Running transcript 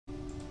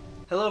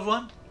Hello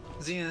everyone,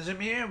 Zoom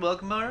here,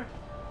 welcome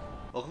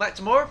back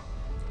to more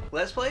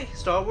Let's Play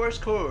Star Wars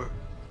Core.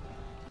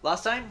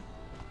 Last time,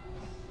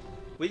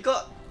 we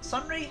got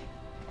Sunry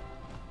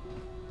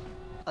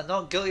and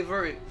not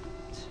Gulliver.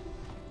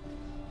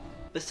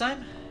 This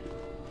time,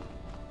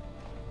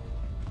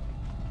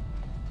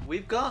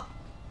 we've got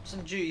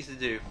some duties to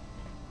do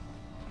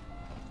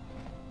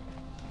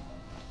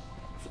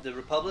for the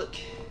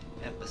Republic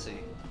Embassy.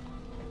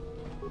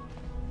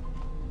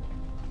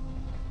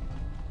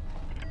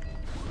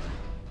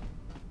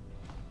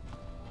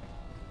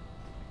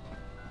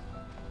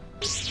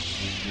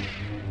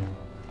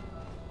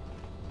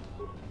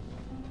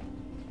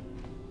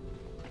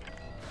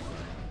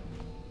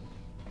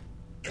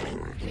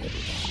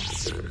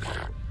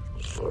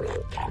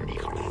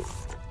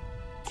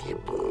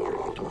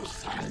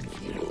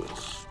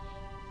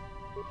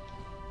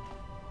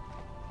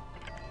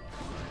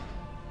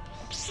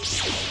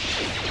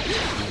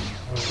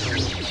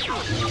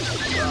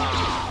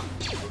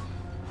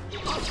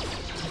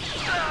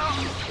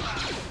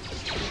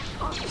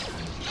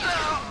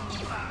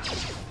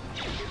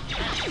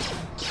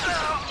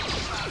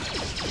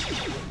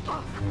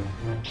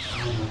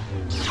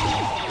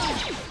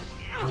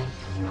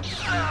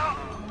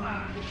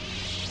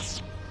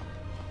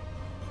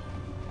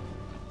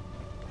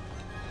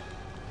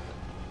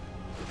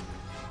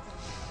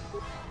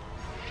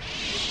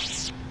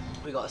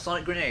 We got a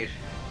sonic grenade.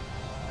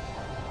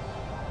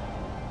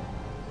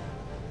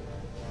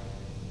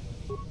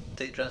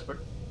 Take transport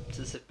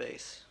to the Sith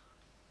base.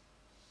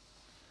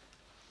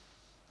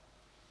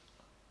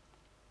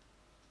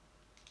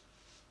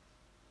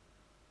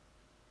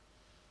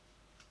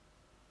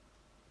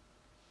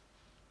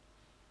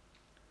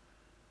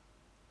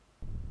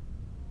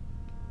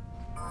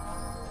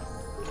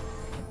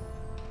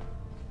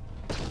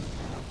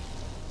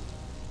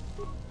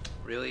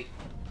 Really?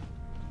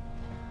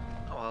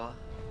 Oh well.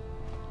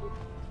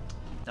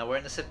 Now we're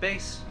in the Sith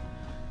base.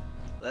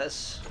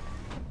 Let's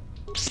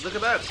look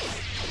about.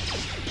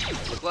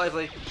 Look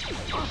lively.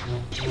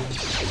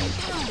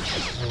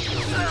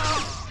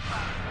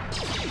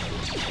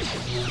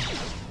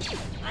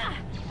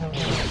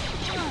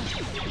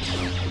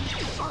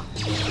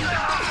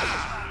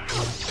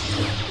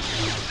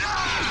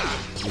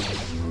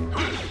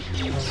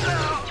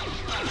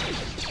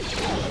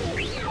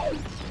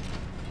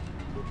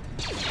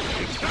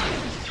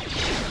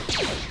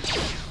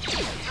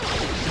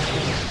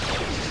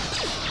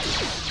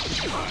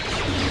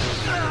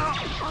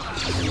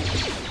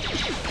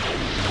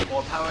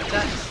 More power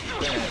attacks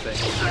than anything.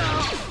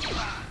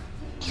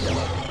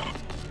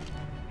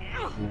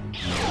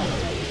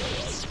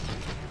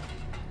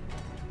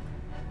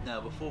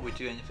 Now, before we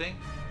do anything,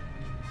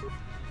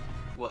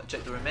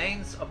 check the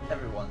remains of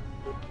everyone.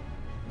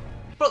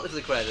 Partly for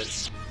the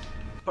credits,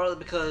 partly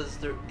because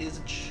there is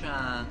a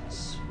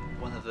chance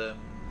one of them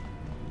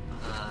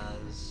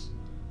has,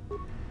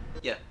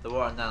 the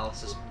war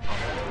analysis pump.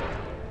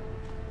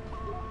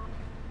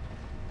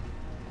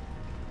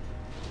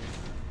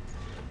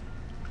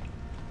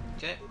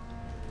 Okay.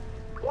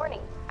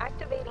 Warning,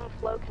 activating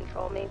flow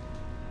control may...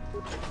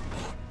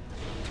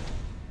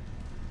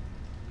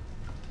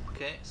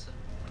 Okay, so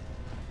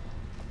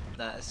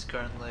that is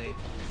currently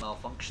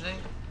malfunctioning.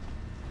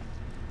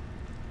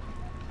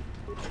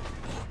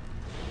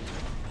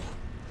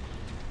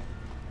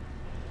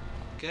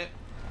 Okay.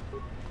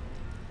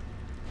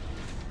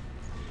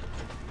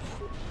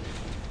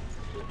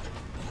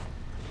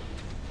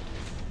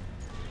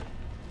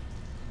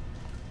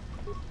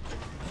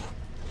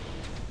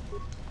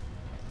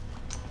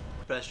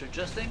 Pressure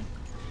adjusting.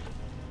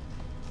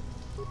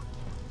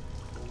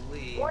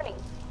 Believe. Warning.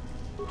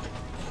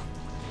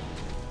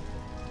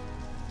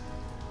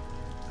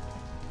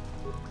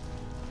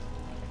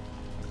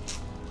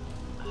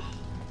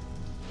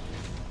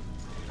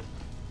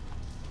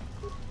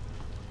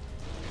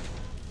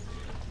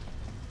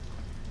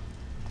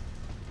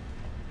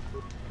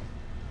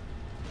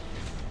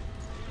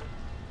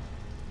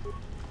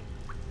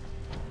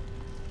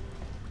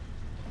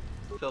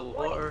 Fill with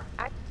water.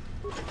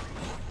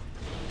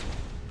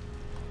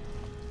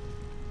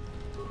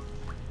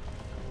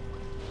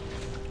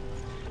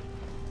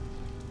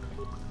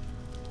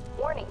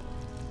 Warning.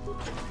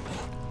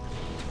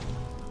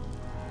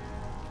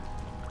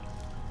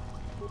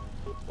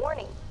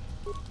 Warning.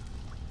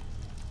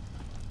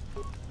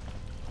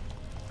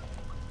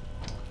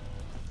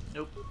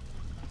 Nope.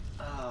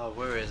 Oh,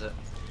 where is it?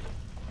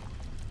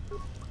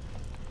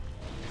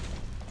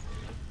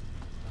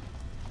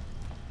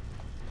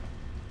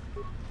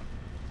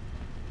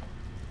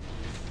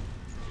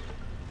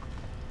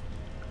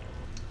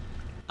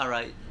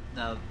 Alright,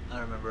 now I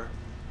remember.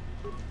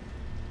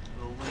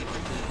 We'll wait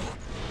to...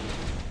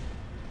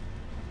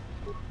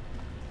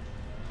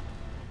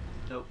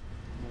 Nope.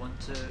 We want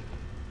to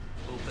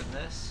open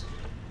this.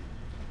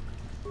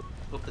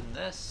 Open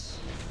this.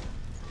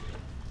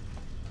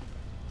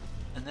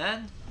 And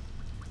then,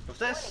 with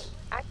this,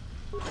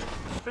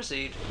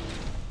 proceed.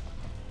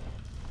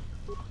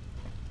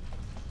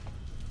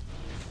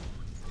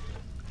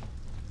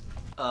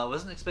 I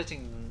wasn't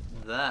expecting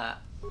that.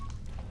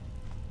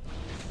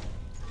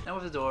 Now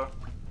with the door,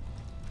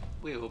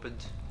 we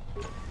opened.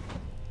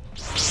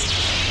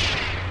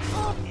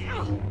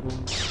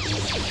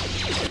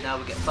 And now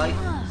we get fight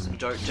some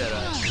Dark Jedi.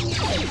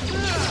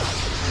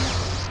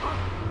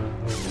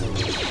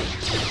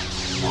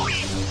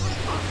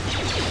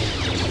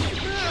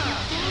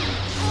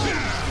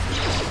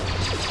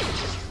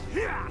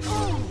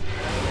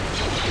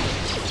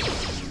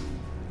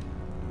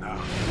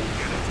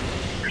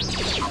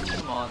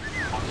 Come on.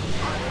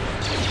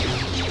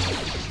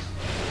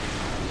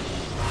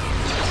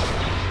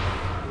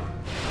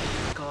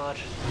 God.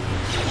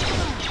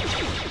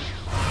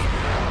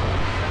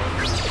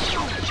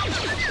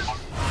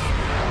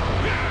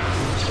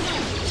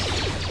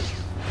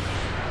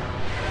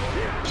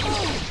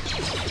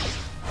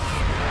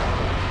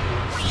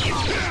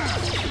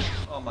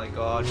 Oh my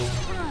god.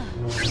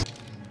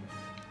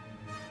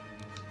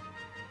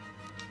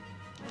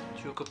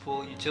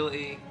 Chocopool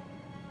utility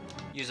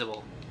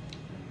usable.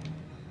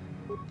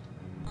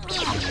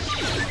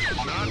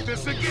 Not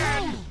this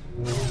again!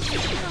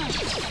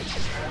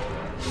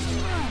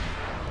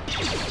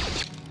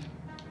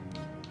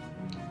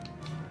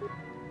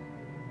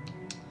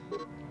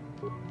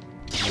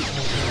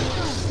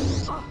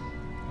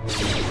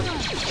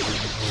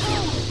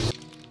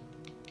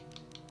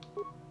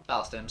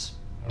 Battle stems.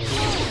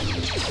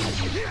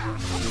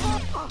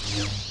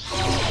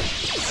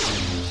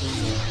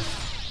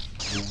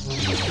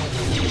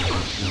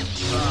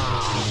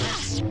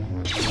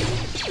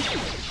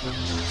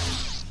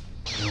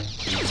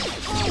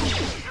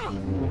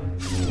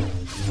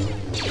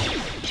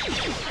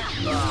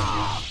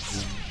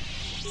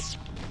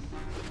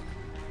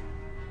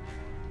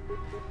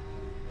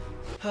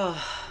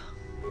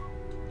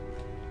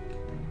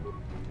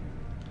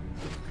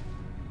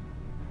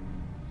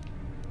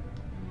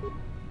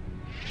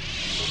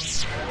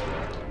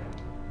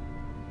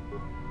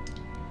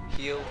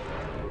 Heal.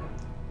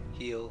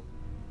 Heal.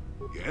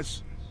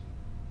 Yes?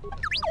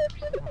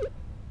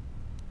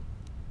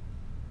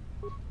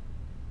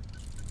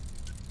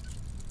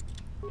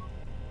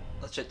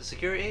 Let's check the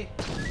security.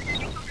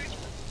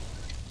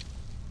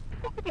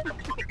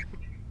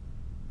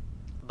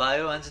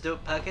 Bio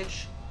antidote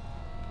package.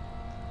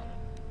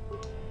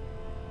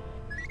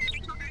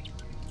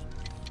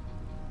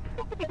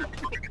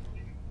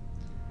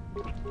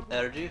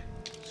 Energy.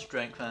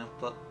 Strength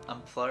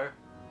amplifier.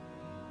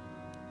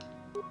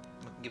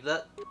 Give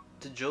that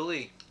to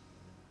Jolie.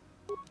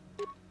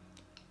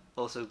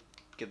 Also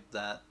give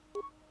that.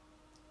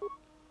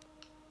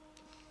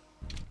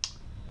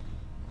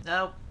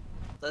 Now,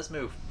 let's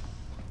move.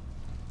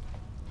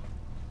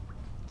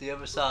 The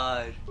other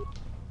side.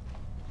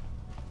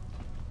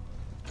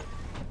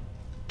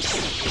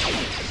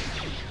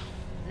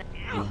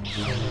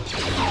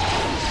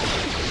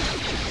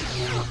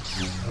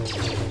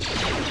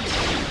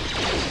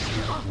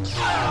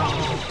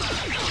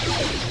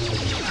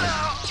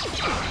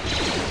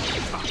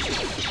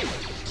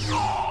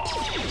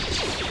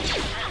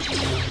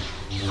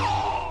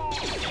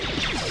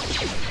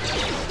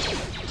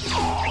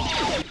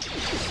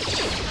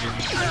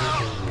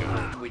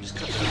 We just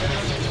cut them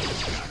down.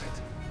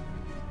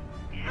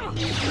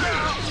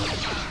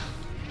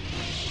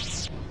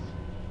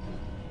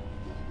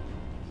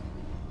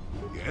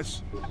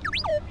 Yes?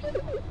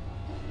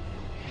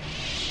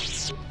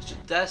 It's just a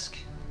desk.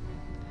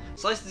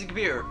 Slice the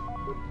computer.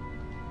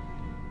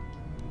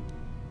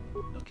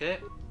 Okay.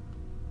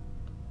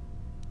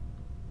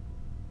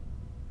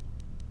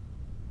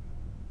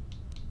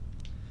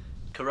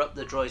 Corrupt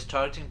the droid's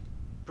targeting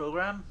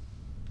program.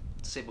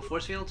 Disable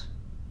force field.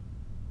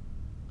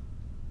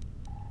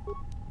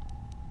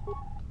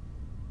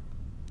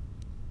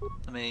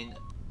 I mean...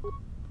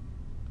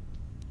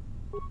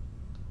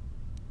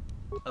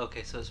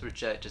 Okay, so it's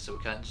rejected, so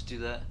we can't just do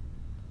that.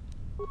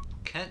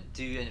 Can't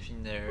do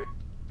anything there.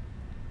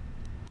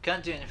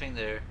 Can't do anything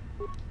there.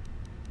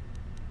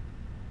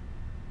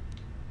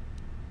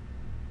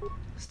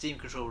 Steam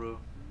control room.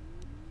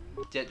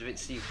 Deactivate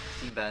Steam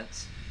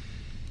vents.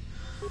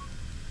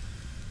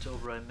 To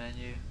override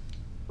menu.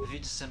 View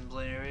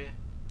disassembly area.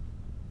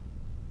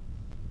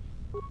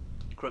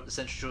 Corrupt the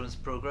Central Drone's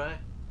program.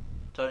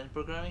 Targeting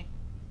programming.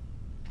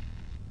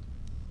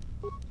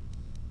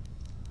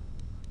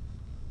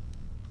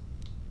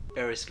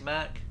 Area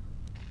schematic.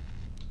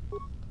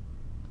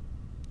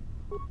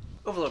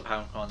 Overload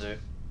power conduit.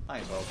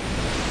 Might as well.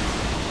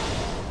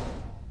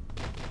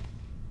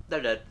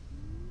 They're dead.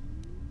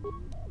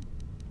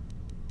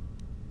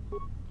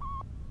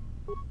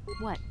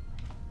 What?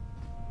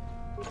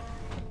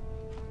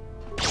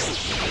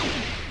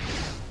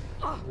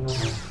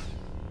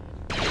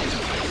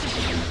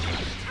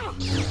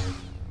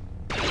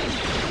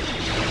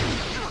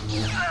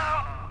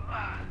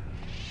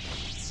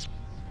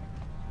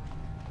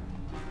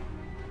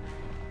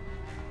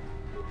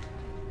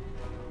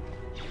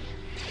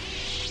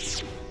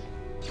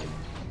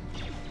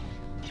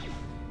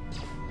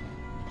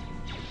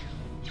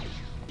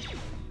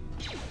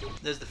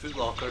 There's the food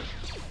locker.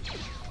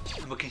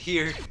 And we can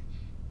hear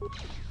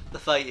the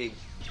fighting.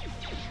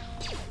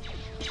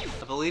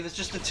 believe it's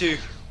just the two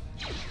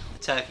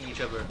attacking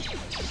each other.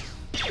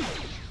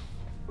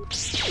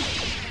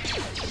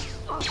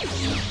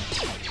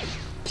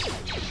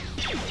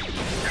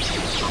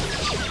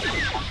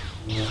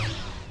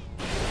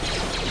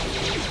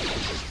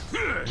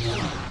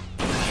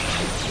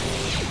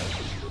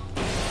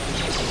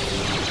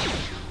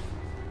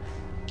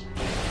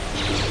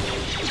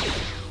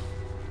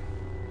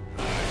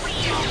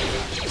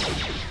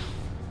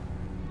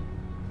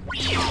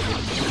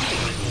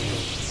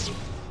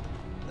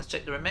 Let's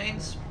check the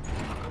remains,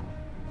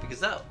 because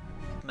that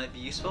might be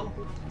useful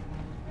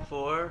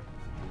for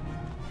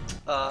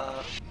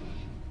I've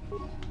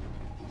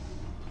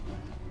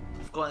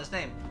forgotten his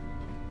name.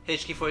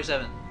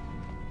 HK-47.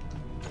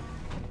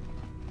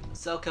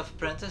 Selcuff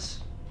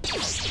apprentice.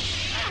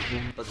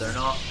 But they're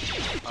not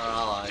our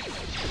ally.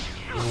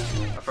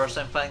 Our first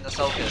time fighting a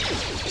Selcuff.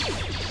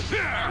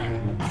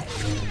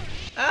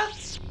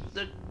 And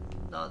they're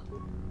not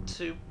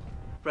too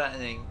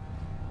threatening.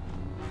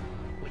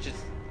 Which is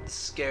the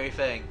scary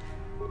thing.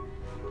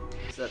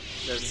 Is that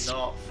they're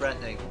not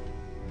threatening.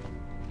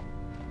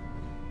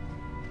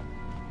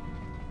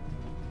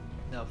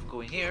 Now if we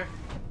go in here.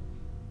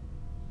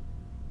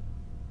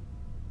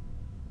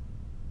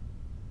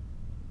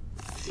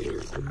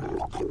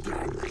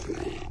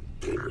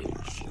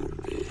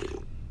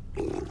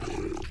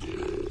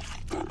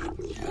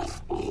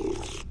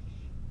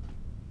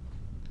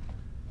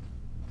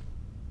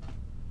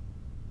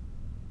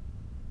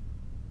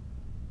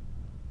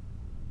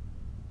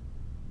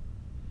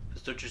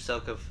 Start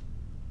yourself of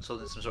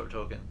holding some sort of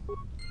token.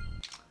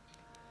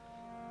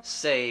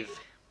 Save.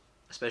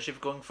 Especially if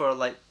you're going for a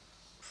light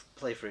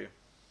playthrough.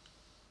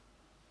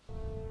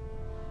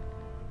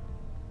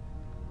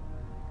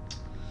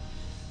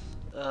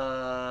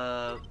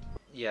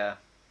 Yeah.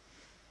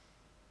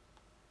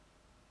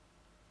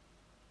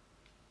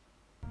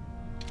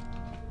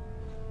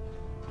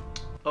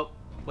 Oh,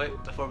 wait,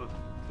 before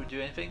we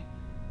do anything,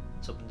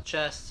 let's open the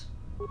chest.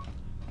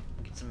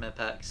 Get some med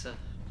packs.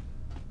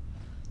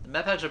 The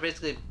med packs are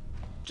basically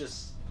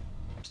just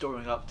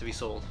storing up to be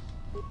sold.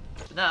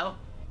 So now,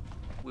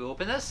 we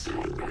open this.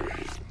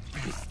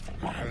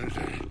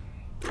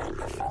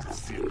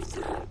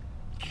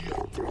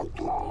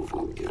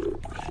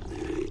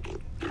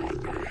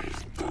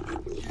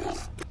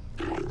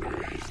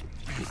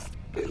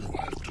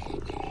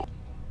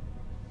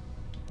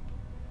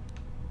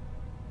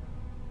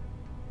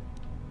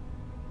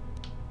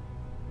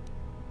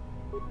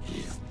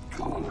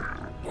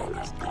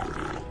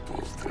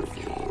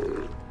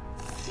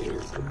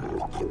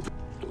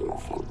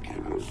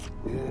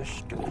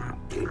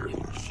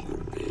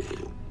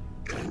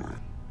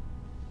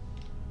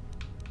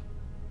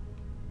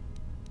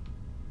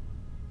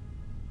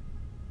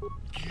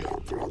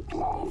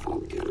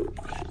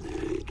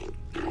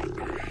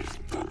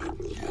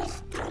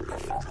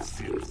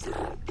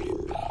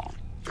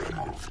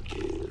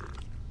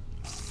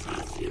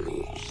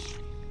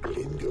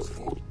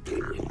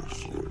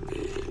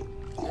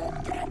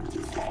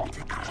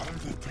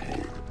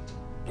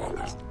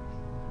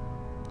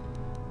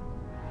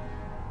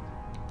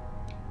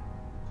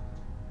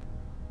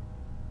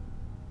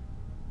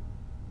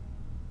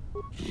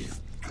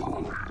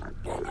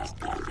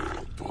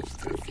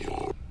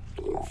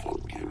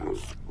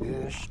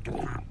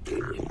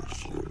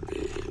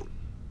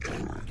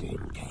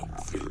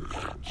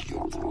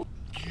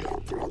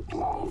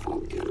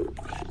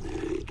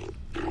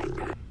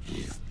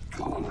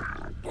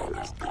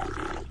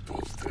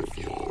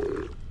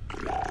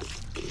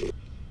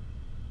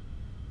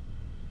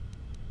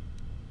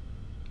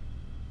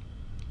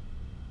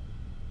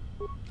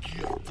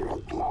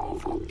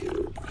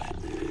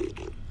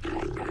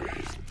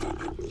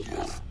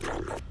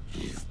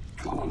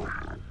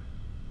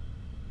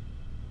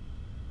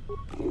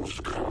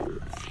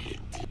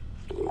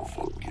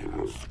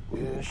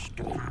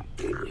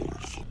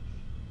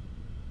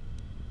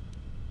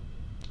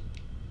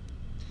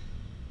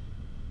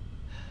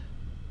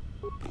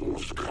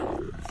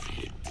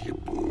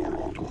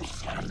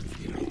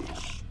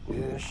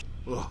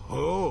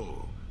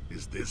 Oh,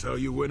 is this how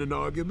you win an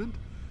argument?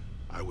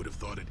 I would have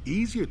thought it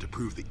easier to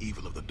prove the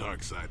evil of the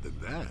dark side than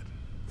that.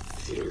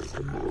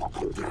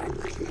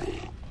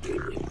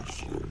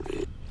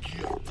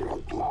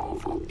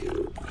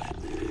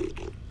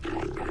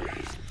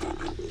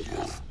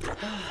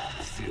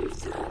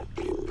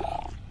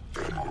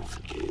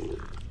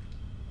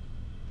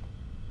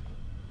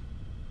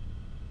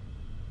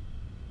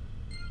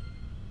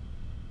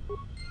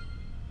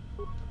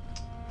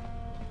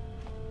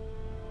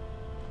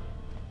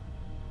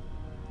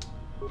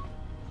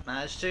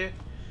 Managed to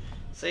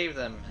save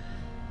them.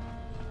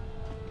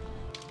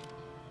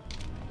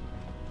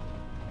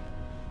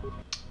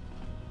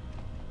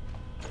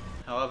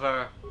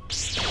 However,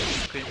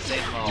 couldn't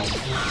save them all.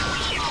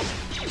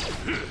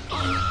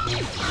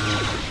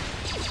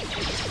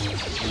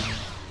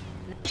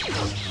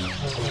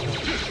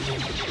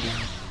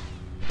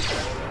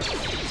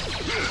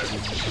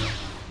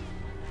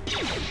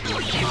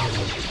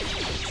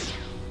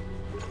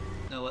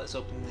 Now let's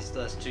open these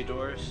last two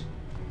doors.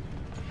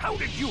 How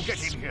did you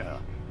get in here?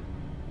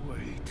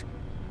 Wait,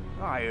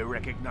 I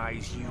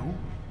recognize you.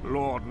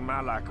 Lord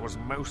Malak was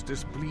most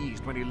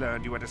displeased when he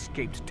learned you had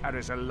escaped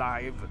Terrace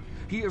alive.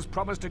 He has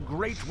promised a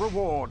great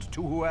reward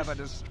to whoever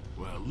does.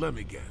 Well, let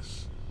me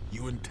guess.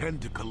 You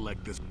intend to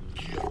collect this...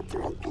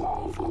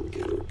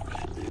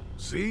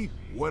 See?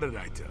 What did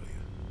I tell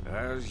you?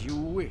 As you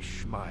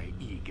wish, my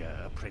eager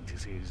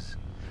apprentices.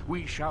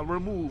 We shall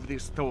remove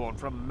this thorn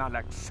from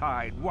Malak's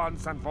side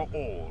once and for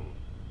all.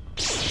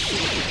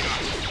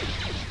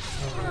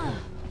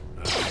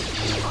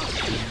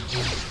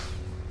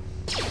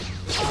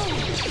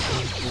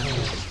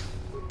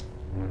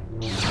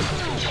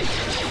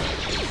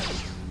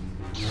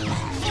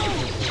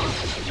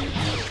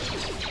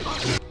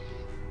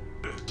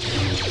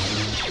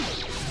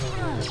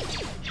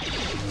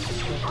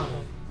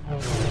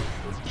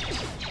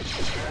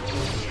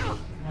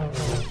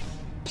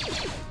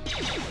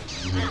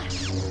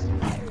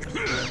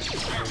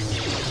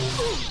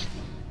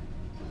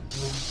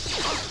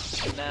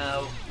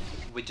 Now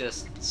we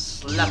just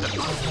slap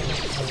him.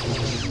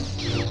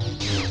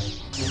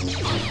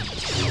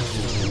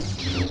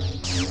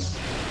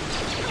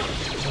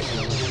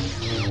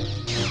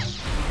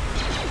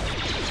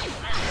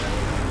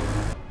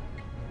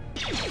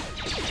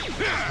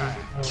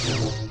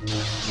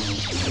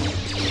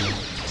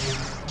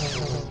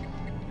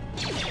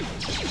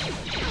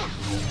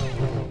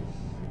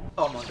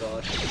 Oh my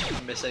god,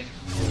 I'm missing.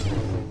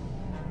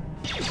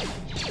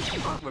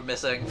 We're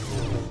missing.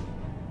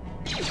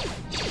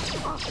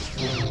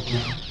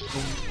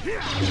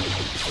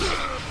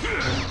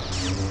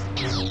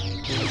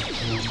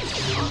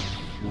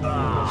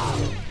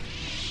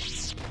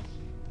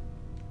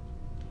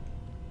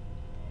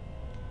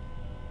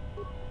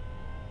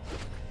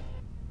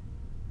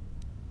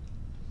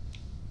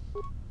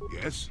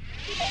 Yes?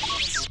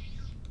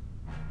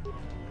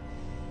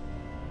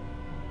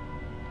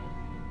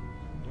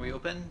 We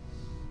open.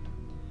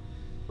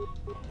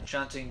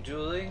 Chanting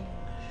dueling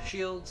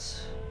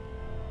shields.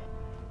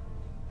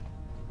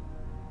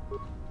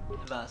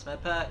 Advanced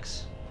med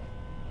packs.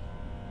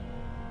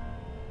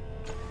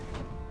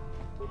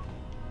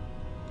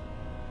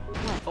 I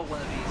fought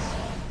one of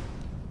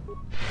these.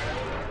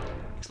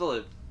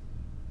 Exploded.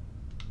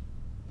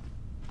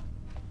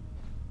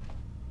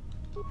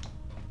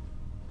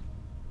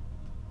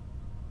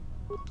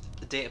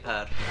 The data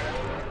pad.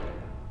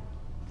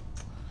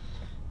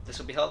 This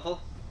will be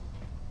helpful.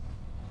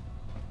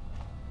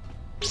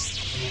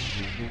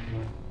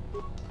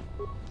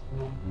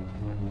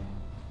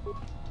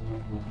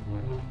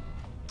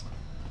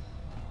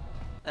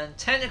 And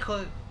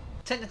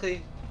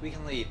technically we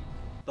can leave,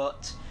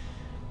 but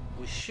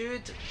we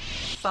should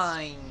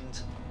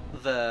find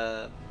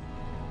the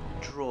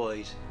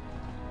droid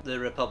the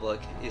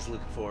Republic is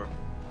looking for.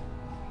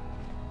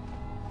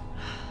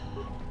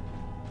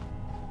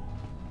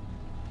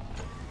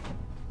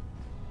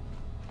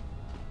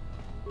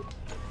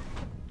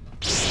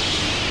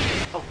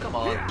 Oh, come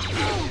on.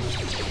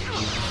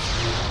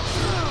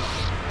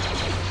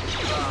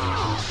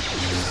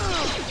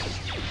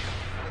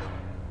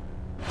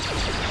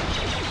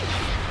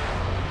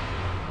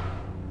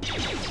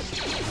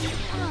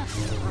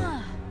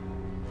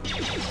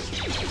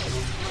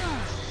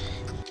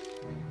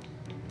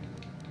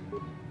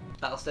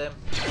 Battle stem.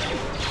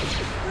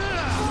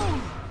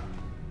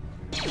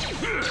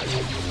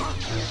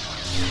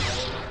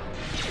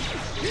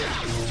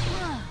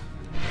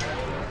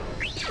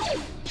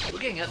 We're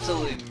getting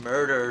absolutely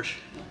murdered.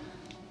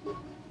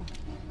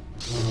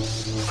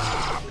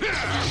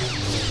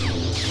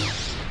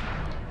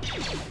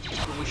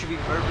 We should be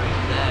murdering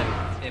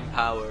them in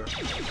power.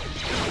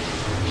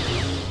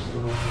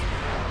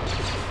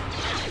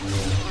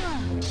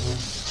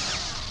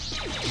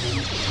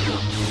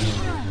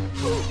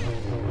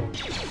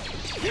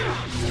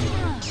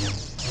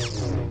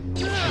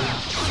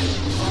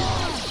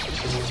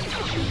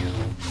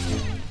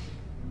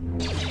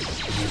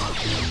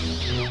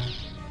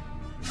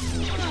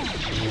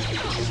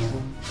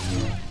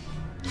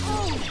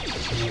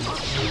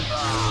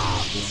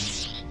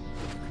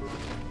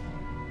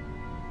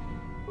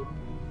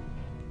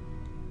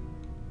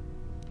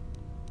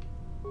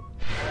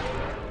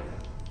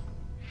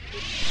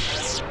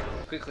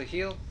 Quickly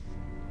heal.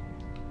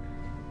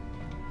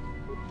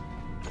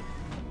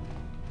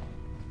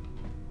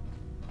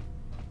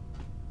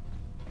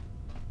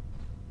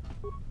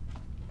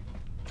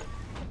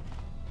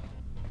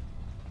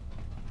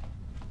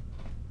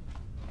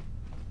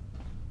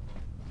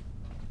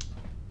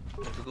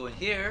 If we go in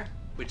here,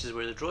 which is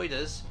where the droid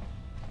is.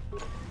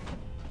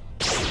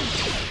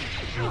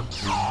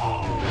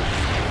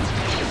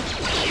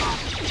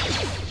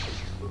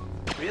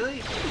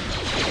 Really?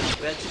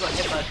 We actually got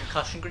hit by a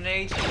concussion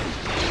grenade?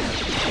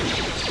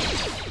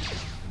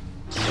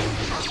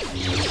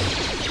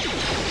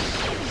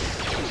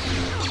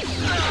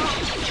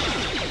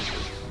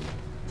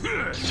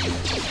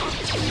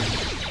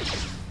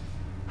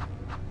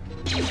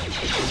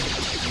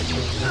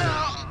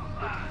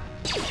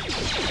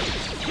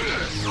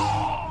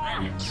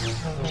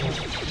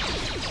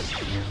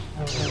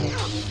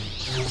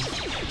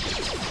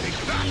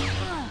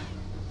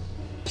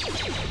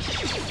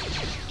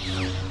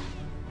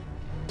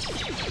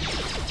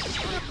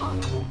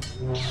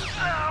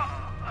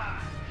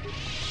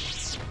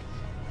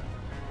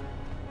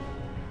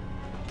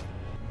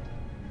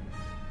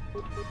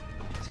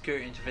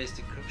 Security interface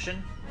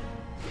decryption.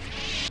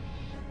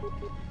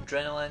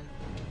 Adrenaline.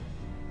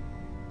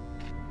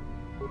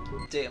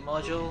 Data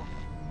module,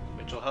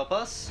 which will help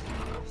us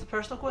with the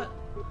personal quest.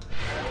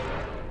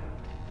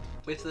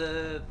 With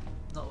the...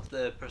 not with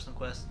the personal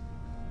quest.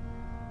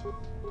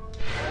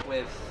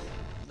 With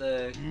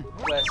the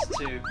quest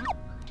to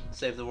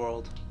save the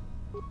world.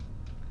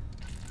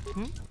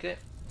 Okay.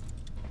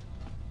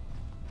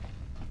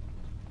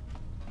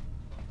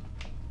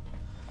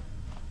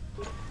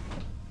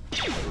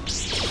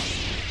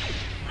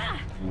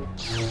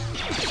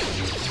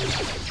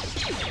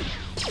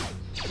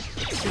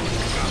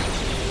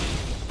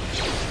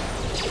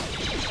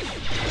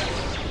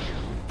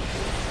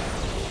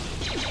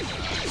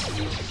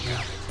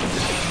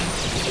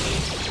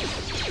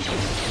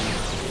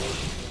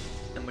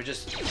 And we're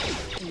just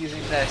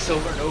using this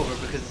over and over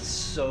because it's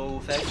so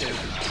effective.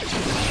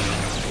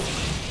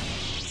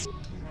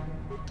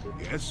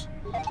 Yes?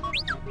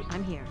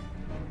 I'm here.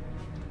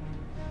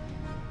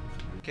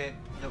 Okay,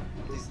 nope,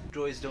 these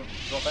droids don't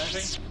drop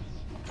anything.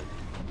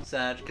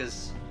 Sad,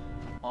 because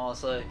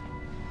honestly...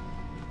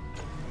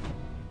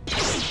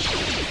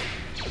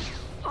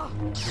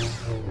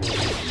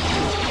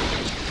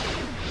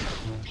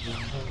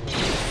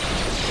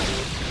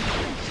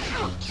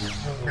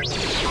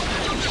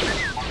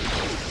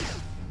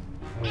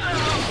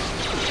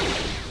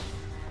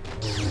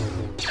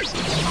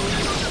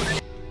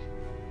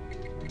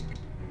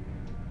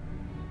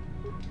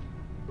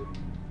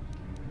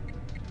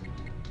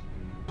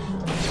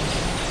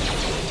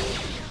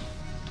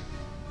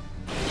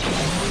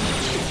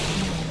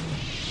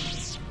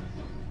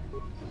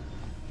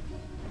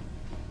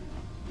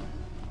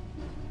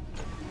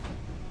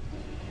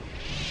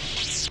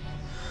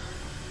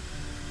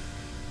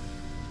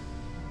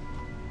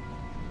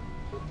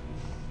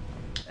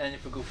 And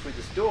if we go through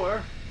this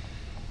door,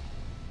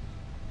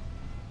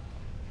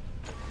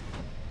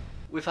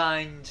 we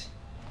find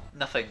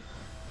nothing.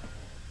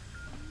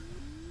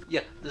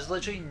 Yeah, there's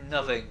literally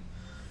nothing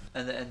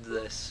at the end of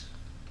this.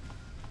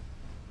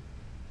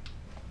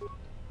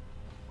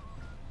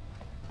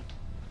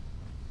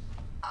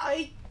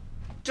 I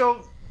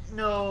don't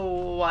know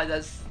why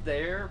that's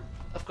there.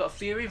 I've got a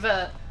theory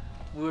that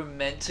we were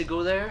meant to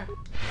go there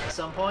at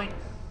some point.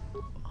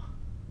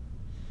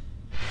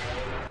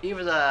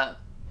 Either that,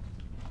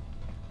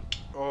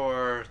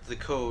 or the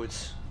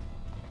codes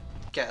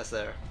get us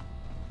there.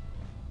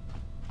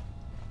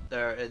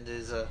 And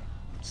there's a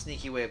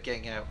sneaky way of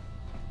getting out.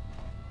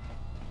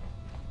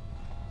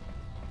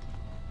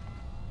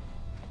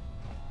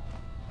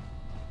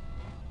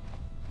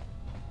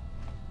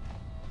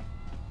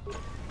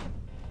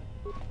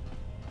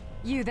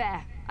 You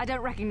there. I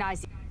don't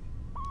recognize you.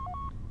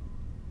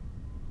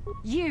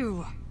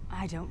 You!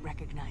 I don't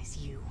recognize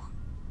you.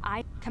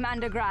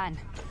 Commander Gran.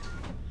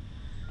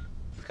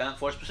 We can't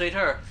force persuade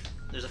her.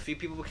 There's a few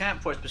people we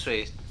can't force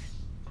persuade.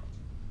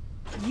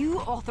 You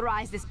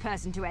authorized this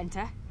person to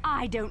enter.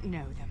 I don't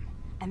know them.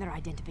 And their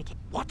identification.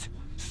 What?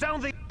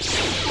 Sound the...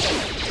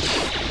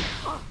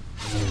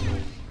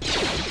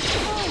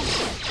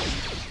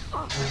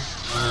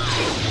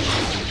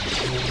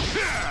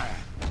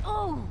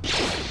 Oh!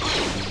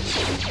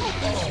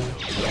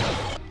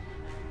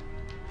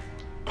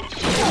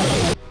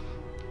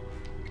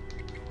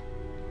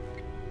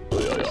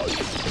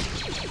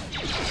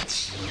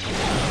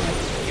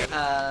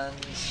 And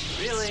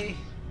really,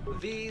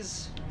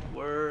 these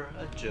were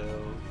a joke.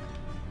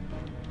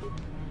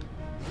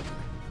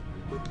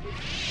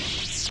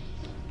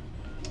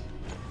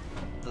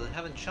 They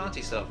have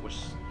enchanty stuff,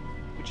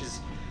 which is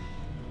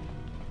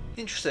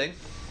interesting.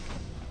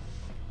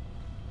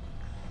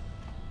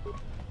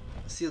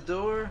 Sealed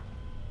door.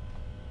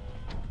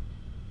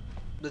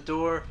 The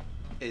door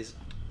is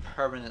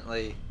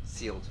permanently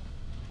sealed,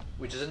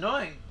 which is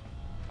annoying.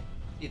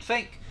 You'd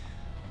think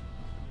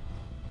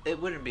it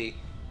wouldn't be,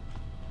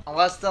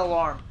 unless the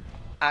alarm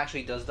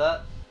actually does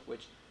that,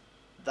 which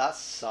that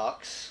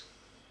sucks.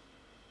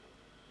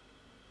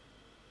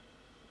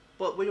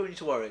 But we don't need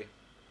to worry.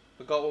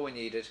 We got what we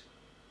needed.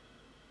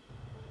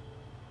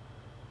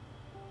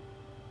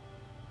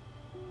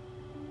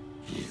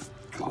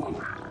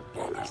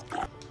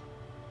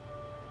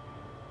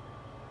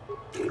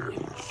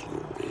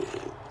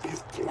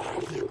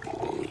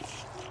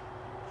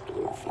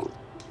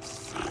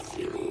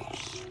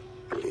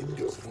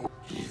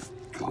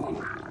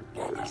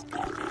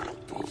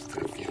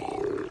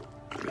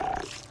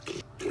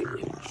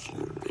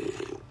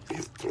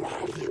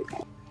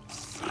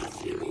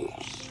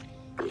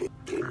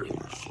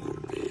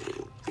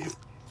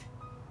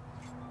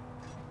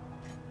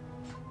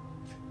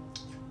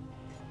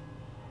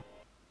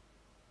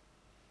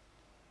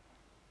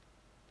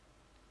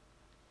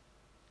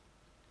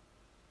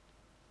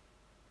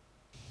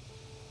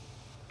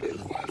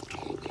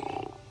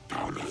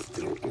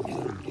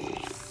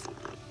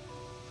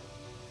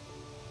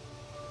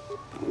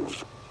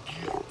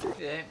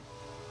 Okay.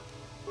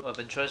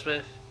 Weapon choice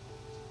with.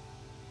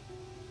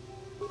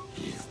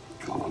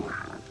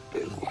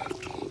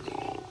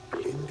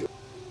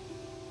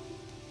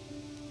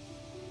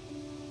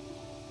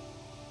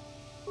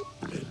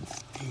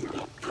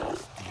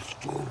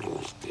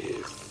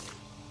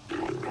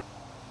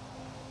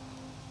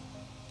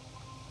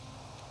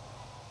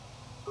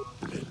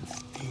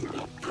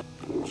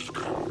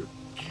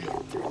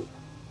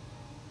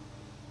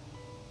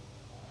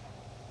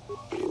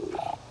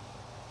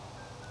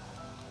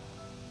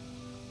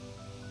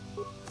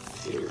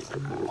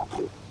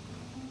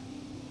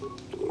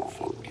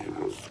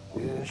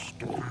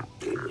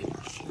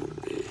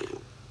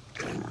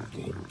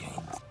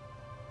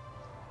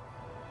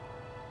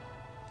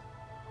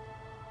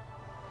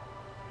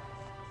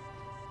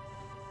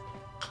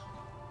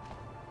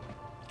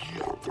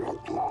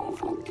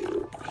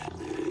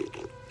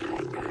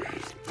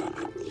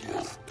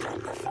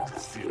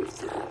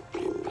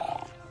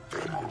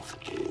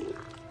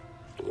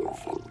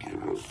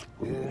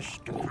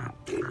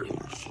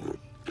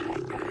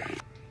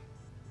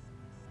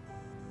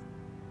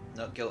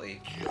 Not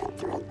guilty.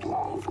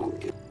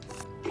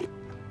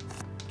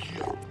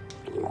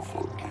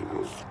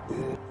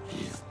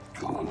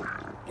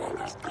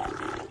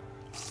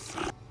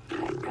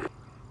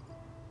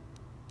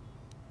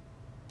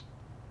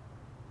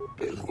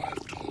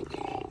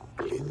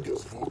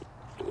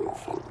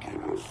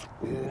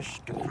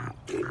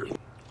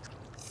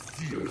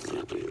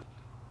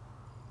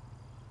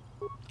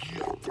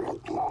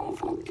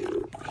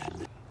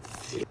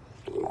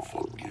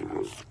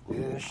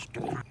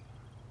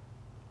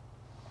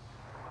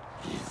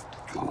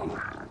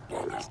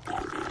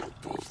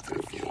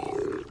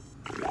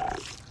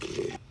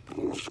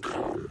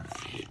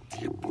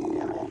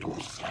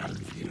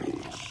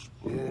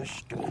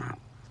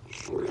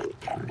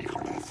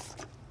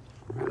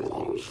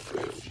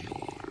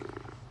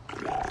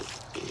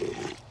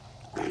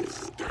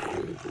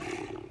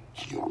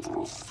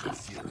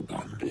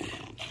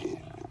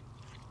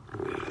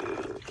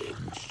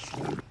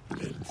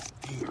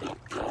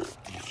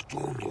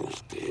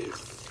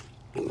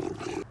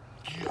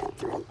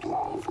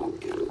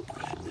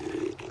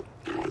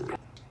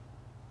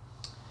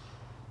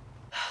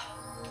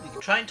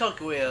 Try and talk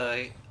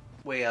your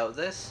way out of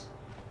this,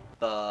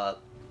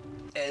 but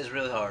it is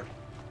really hard.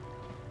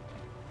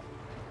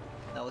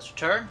 Now let's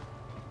return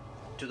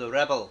to the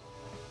Rebel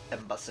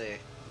Embassy.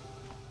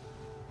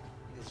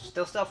 There's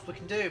still stuff we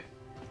can do.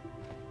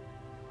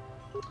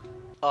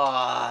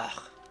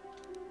 Ah.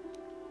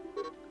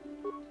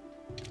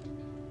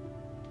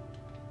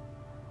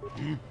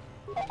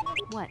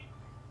 What?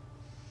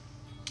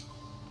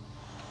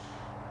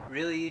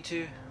 Really, you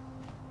two?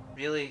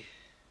 Really?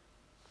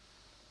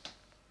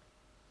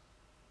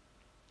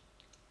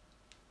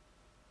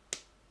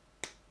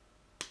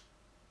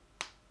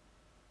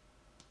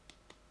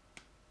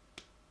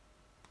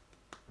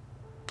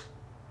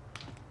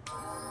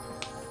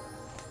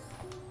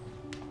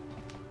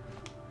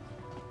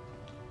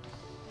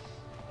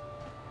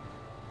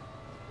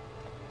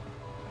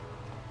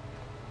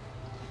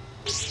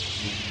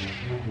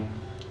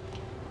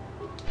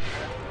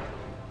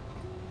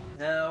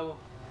 No.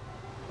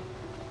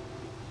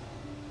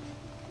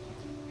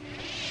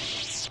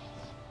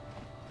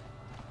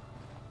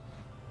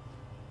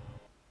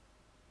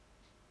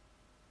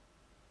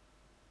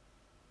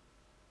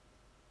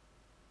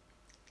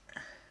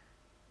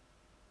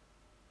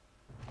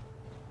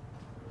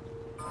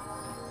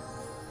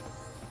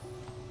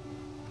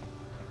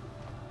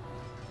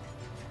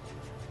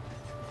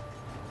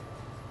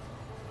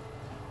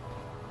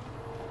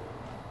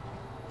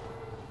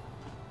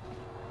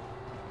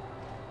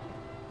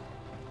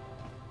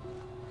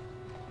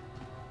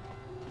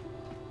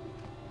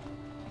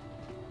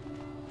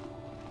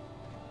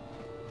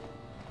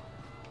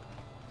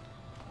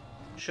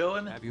 Show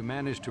him. Have you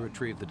managed to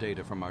retrieve the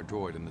data from our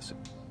droid in the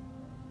Sith?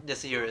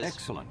 Yes, here is.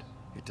 Excellent.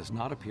 It does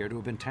not appear to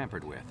have been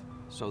tampered with,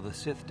 so the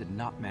Sith did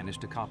not manage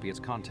to copy its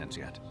contents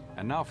yet.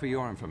 And now for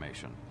your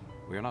information.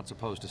 We are not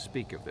supposed to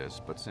speak of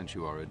this, but since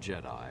you are a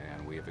Jedi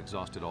and we have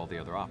exhausted all the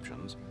other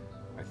options,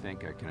 I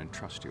think I can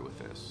entrust you with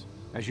this.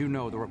 As you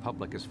know, the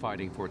Republic is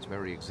fighting for its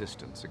very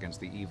existence against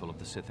the evil of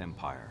the Sith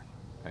Empire.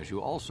 As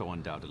you also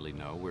undoubtedly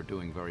know, we're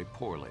doing very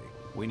poorly.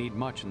 We need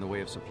much in the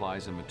way of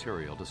supplies and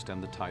material to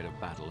stem the tide of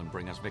battle and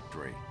bring us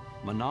victory.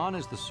 Manaan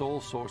is the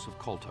sole source of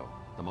Kolto,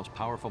 the most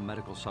powerful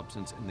medical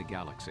substance in the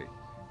galaxy.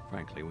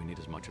 Frankly, we need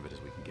as much of it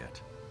as we can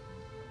get.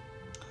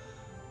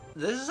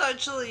 This is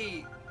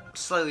actually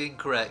slightly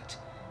incorrect.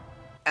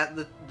 At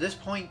this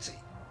point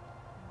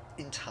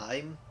in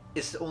time,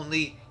 it's the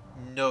only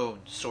known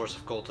source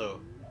of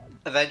Kolto.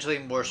 Eventually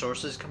more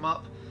sources come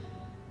up,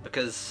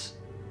 because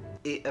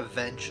it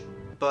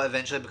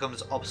eventually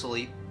becomes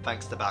obsolete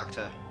thanks to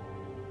Bacta.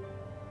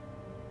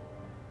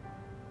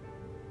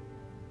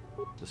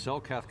 The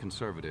Selkath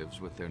conservatives,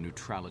 with their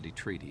neutrality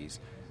treaties,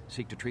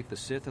 seek to treat the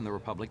Sith and the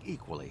Republic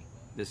equally.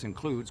 This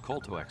includes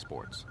Kolto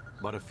exports,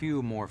 but a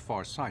few more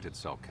far-sighted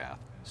Selkath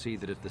See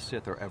that if the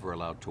Sith are ever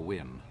allowed to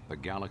win, the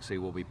galaxy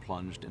will be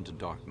plunged into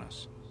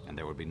darkness, and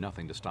there would be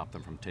nothing to stop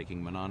them from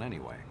taking Manaan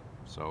anyway.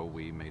 So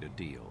we made a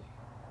deal.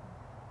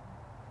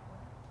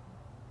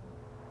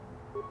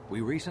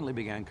 We recently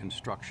began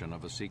construction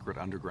of a secret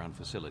underground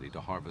facility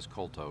to harvest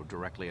Kolto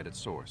directly at its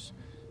source.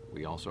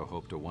 We also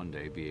hope to one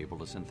day be able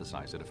to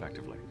synthesize it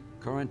effectively.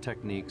 Current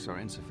techniques are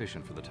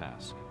insufficient for the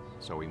task,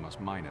 so we must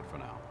mine it for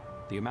now.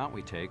 The amount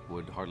we take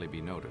would hardly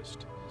be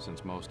noticed,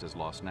 since most is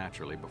lost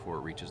naturally before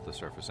it reaches the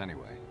surface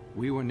anyway.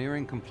 We were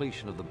nearing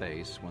completion of the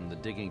base when the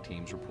digging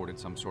teams reported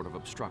some sort of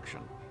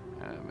obstruction.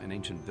 An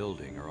ancient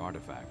building or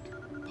artifact,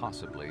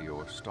 possibly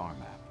your star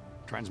map.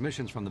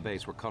 Transmissions from the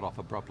base were cut off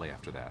abruptly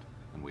after that,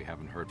 and we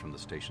haven't heard from the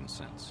station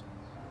since.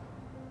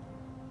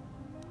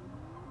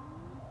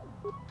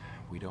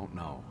 We don't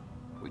know.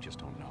 We just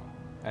don't know.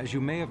 As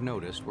you may have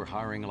noticed, we're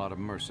hiring a lot of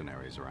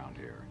mercenaries around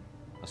here.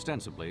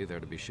 Ostensibly, they're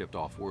to be shipped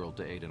off-world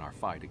to aid in our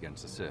fight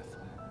against the Sith,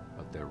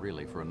 but they're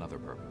really for another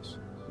purpose.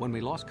 When we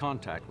lost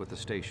contact with the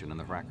station in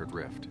the Rackard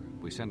Rift,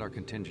 we sent our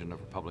contingent of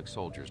Republic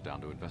soldiers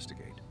down to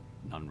investigate.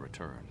 None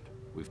returned.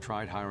 We've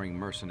tried hiring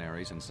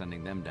mercenaries and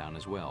sending them down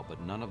as well, but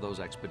none of those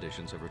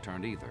expeditions have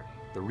returned either.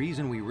 The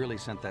reason we really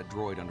sent that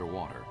droid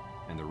underwater,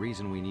 and the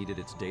reason we needed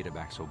its data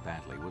back so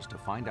badly, was to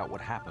find out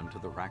what happened to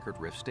the Rackard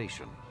Rift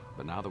station.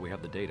 But now that we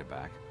have the data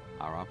back,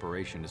 our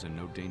operation is in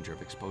no danger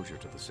of exposure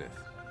to the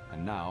Sith.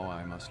 And now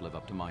I must live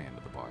up to my end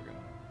of the bargain.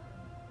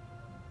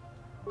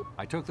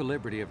 I took the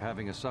liberty of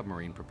having a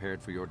submarine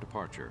prepared for your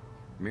departure.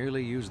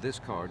 Merely use this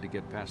card to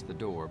get past the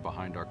door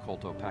behind our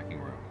Kolto packing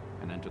room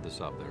and enter the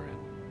sub therein.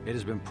 It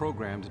has been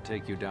programmed to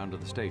take you down to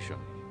the station,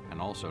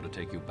 and also to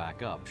take you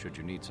back up should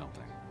you need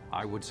something.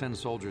 I would send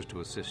soldiers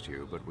to assist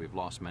you, but we've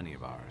lost many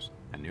of ours,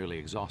 and nearly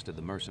exhausted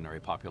the mercenary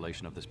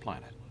population of this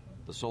planet.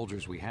 The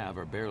soldiers we have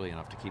are barely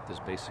enough to keep this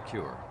base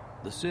secure.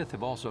 The Sith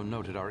have also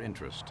noted our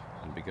interest,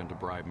 and begun to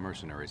bribe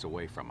mercenaries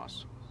away from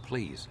us.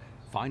 Please,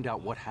 find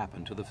out what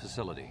happened to the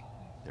facility.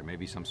 There may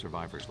be some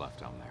survivors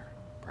left down there.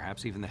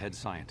 Perhaps even the head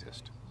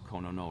scientist,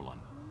 Kono Nolan.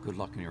 Good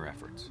luck in your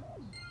efforts.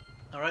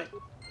 Alright,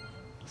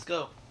 let's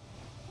go.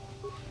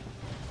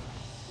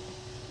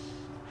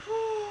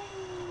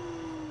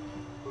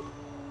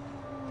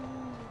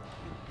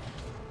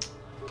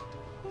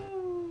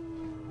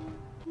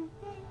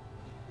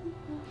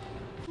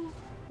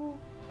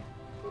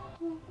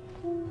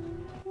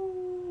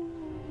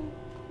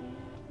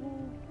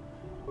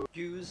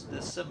 Use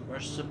the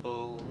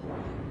submersible.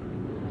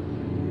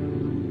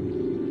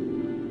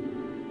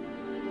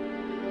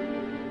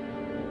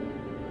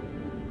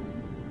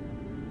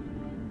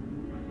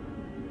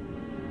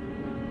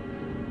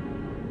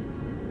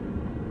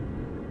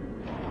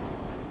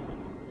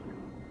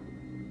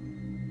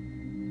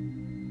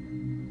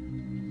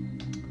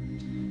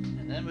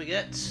 And then we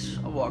get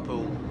a water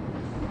pool.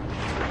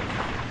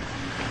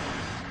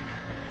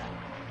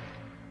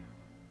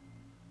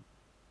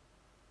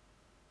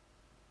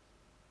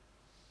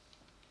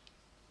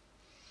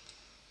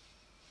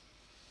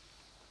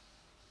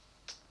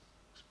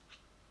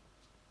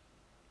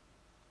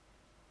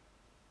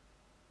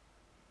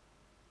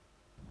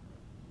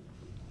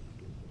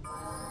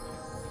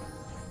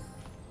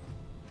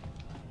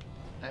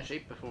 Actually,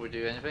 before we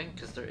do anything,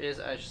 because there is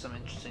actually some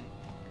interesting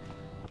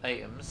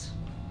items.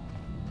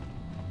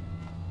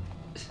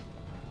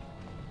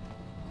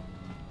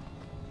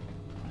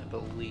 I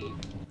believe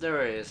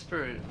there is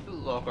spirit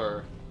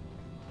locker.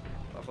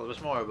 I thought there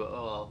was more, but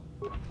oh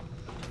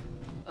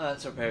well.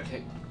 It's a repair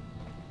kit.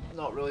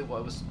 Not really what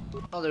I was.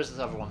 Oh, there's this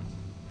other one.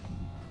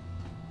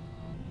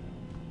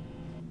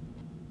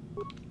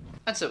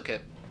 And silk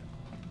kit.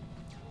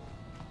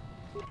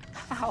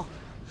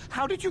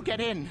 How did you get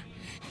in?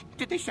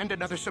 Did they send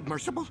another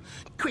submersible?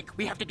 Quick,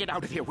 we have to get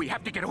out of here. We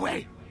have to get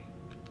away.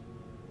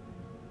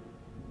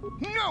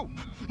 No!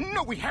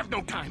 No, we have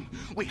no time.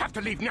 We have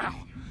to leave now.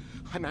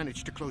 I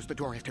managed to close the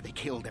door after they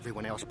killed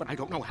everyone else, but I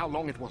don't know how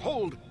long it will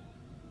hold.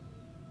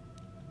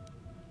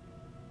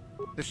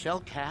 The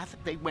Selkath,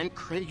 they went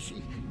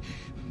crazy.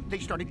 They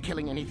started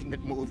killing anything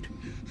that moved.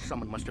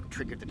 Someone must have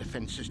triggered the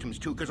defense systems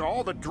too, because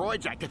all the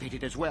droids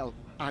activated as well.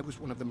 I was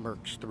one of the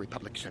mercs the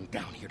Republic sent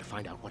down here to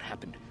find out what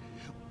happened.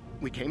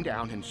 We came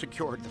down and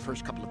secured the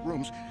first couple of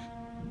rooms.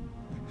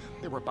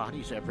 There were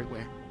bodies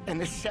everywhere. And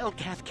the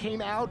Selkath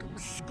came out,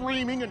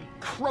 screaming and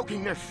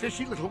croaking their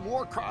fishy little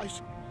war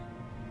cries.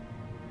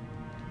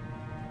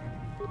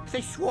 They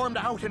swarmed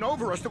out and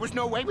over us. There was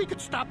no way we could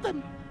stop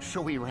them.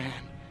 So we ran.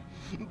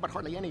 But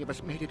hardly any of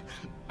us made it.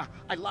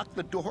 I locked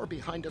the door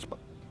behind us, but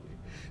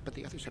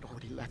the others had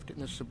already left in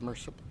the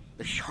submersible.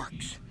 The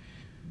sharks.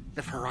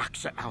 The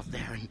Faraxa out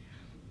there, and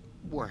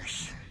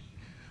worse.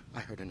 I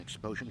heard an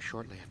explosion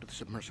shortly after the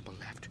submersible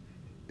left.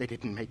 They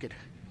didn't make it.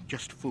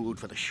 Just food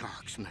for the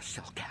sharks and the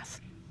Selkath.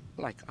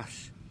 Like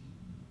us.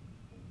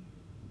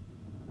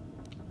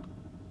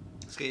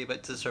 Let's get you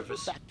back to the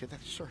surface. Back to the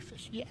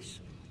surface,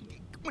 yes.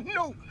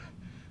 No!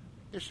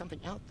 There's something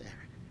out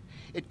there.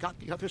 It got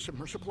the other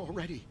submersible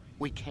already.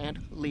 We can't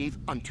leave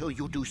until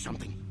you do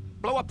something.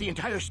 Blow up the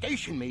entire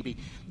station, maybe.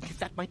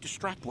 That might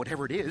distract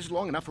whatever it is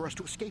long enough for us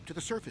to escape to the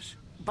surface.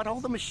 But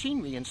all the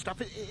machinery and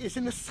stuff is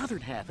in the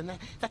southern half, and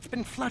that's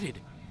been flooded.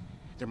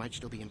 There might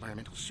still be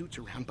environmental suits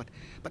around, but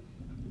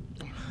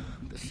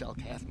the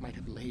Selkath might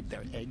have laid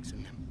their eggs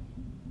in them.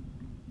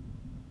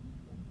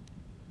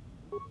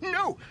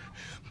 No!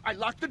 I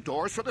locked the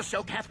door so the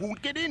Selkath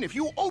won't get in. If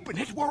you open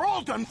it, we're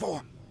all done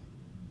for.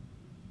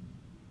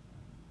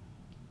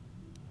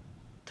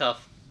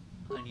 Tough.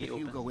 If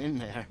you go in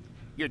there,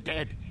 you're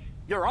dead.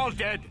 You're all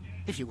dead.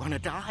 If you want to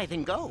die,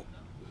 then go.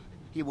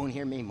 You won't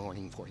hear me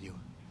mourning for you.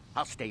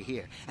 I'll stay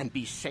here and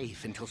be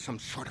safe until some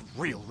sort of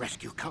real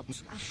rescue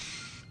comes.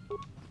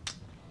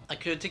 I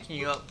could have taken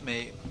you up,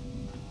 mate.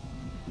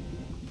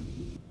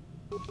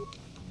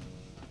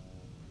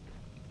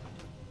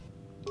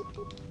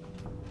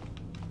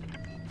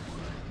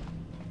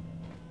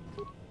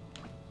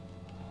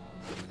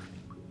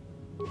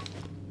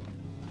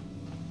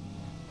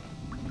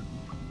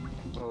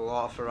 A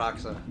lot for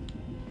Axa.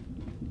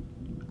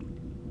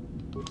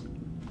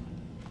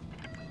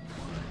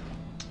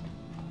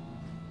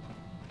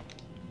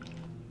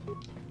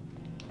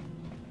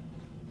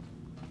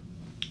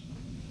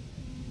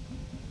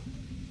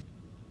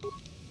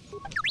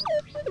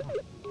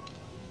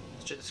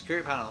 Let's check the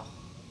security panel.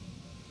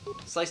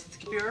 Slice the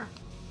computer.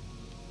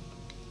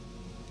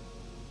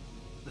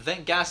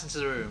 Vent gas into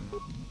the room.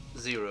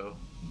 0.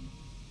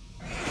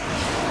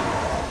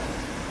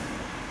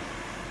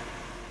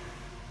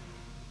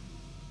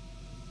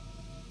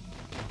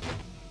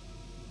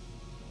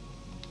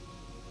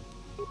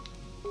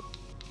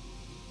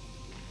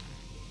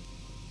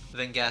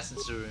 Vent gas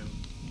into the room.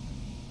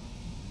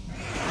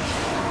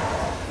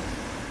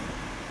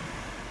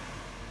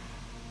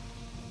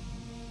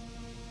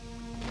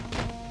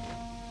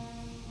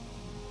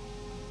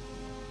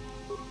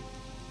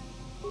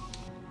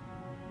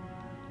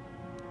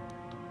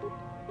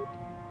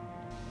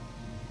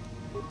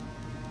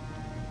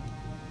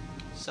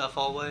 South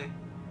hallway.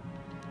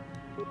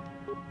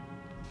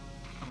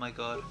 Oh my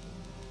god.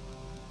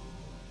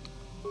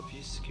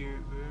 View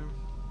security room.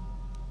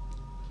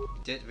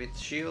 Deactivate the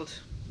shield.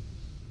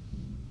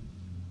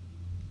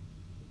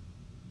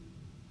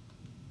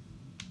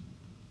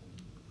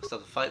 Still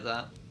have to fight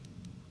that.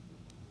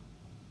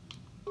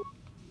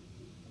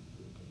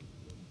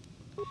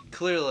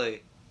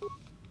 Clearly.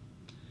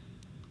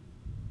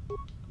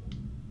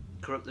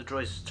 Corrupt the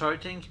droid's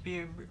targeting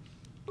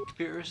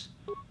computers.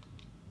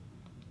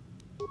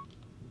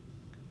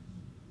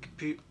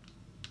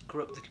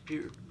 Corrupt the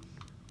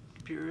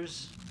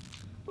computers.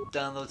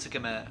 Download to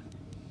command.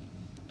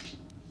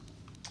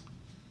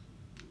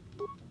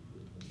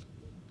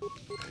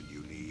 And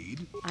you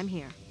need? I'm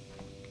here.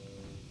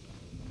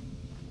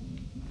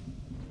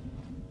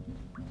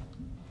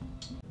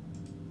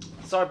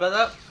 Sorry about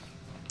that.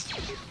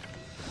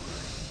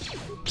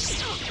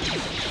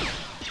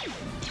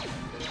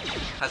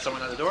 Had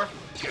someone at the door.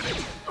 Get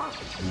it.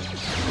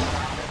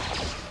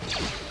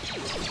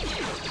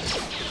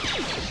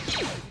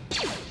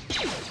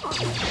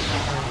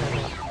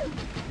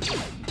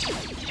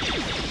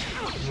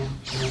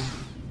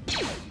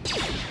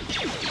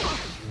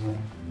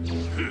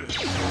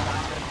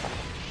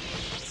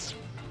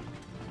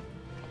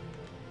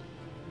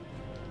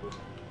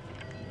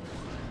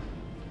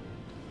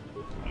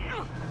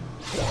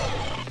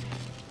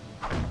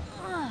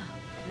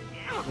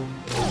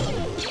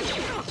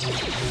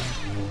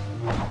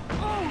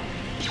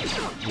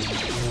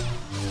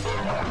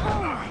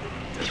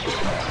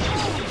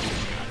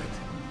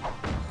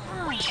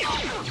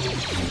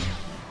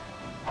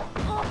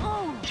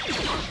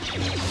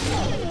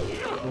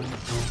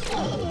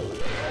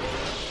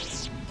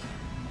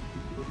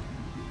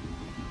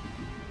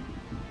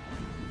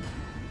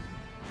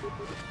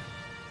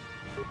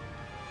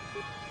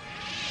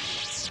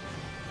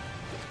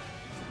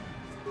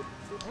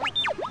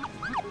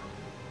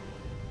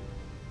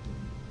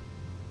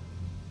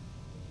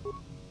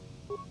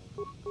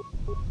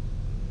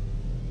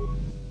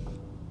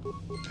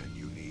 And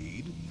you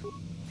need?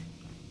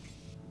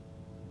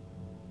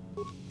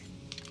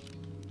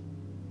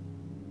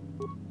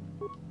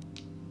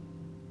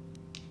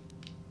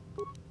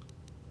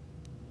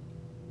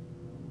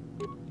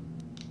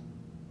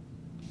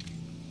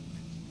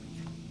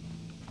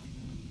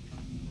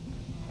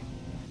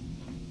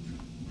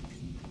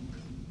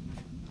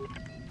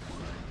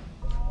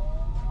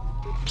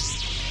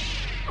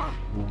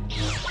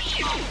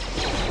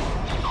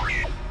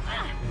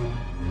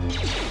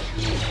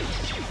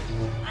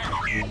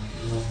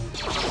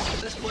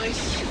 This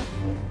place.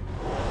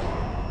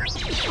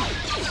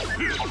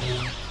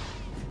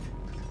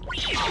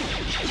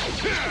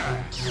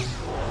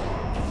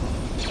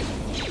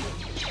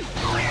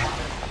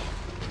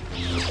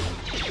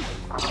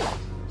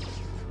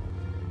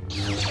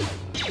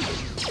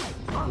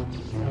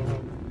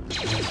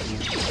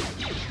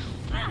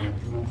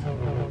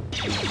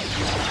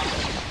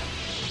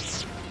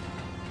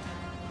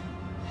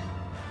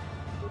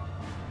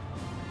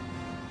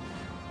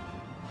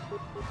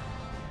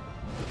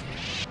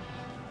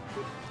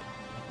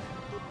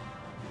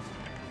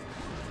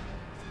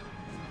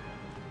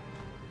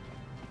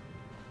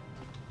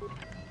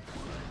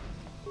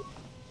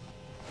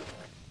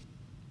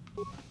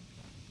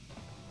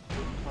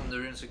 the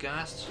runes of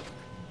Gast.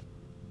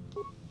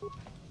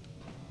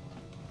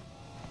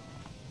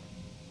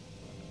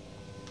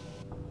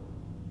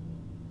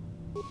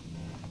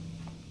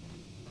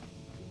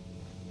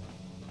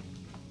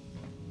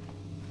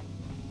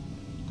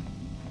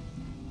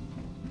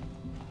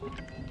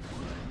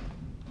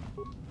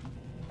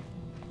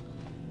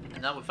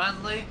 And now we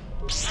finally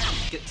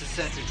get to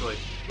Sentry Droid.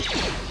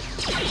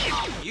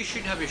 You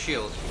shouldn't have your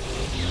shield.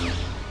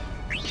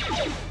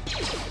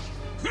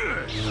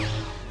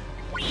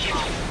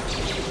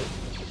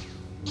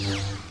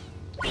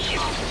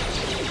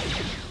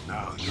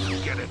 Now you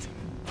get it.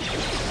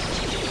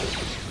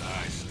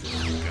 I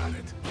still got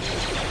it.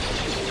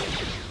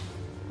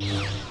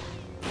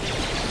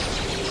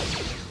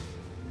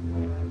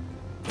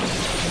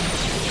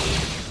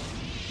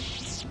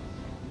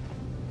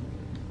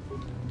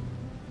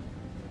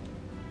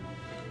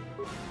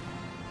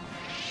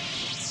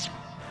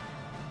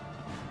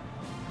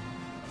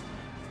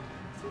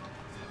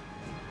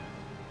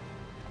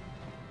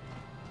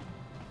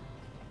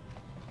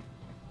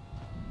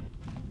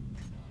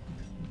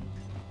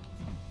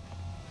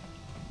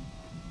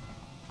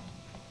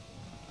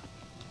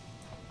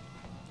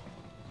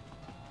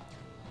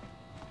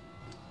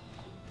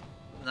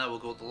 Now we'll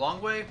go the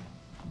long way,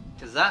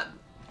 because that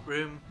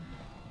room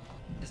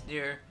is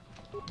near.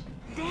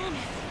 Damn it!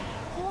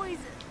 Poison!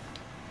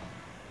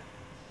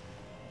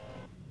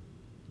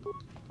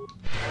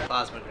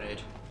 Plasma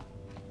grenade.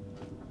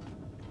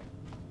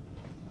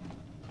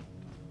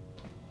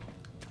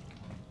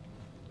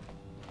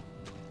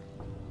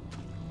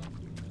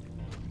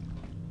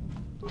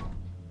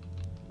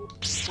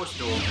 What's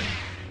the door?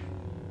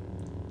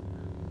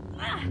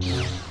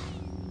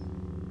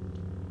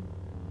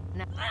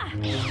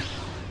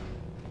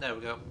 There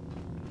we go.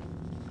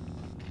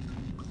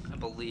 I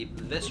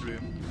believe this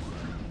room.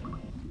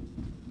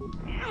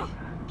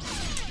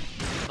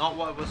 Not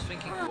what I was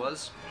thinking it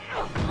was.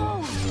 Never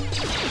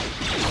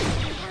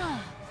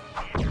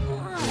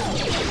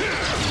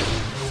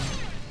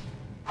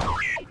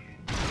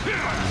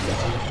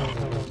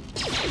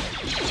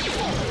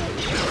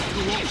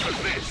too old for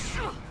this.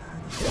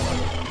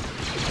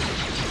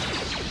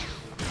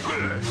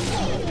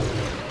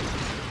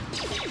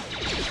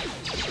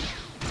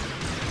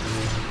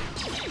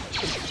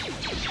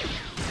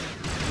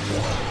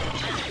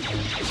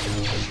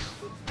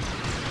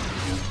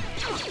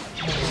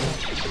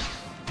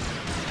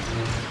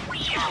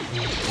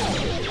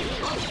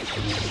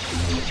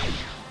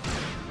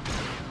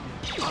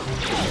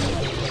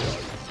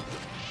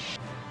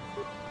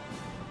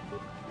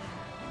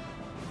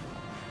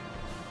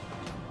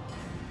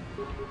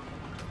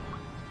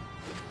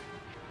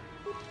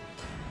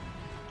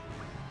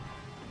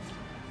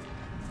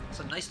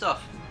 Some nice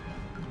stuff.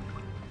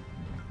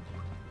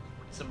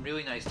 Some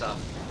really nice stuff.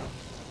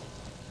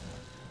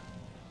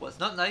 What's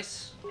not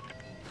nice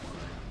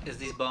is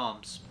these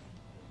bombs.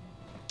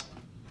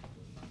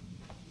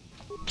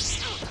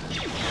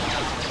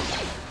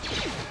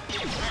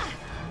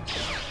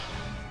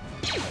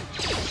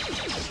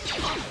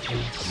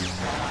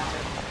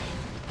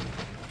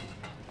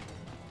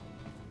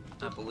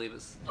 I believe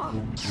it's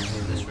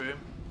this room.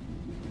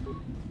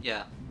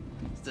 Yeah,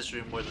 it's this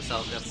room where the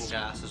self-death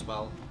gas as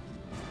well.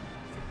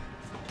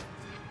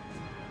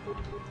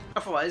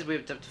 Otherwise, we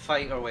would have to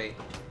fight our way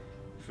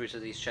through to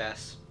these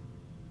chests,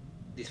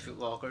 these foot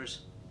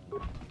lockers.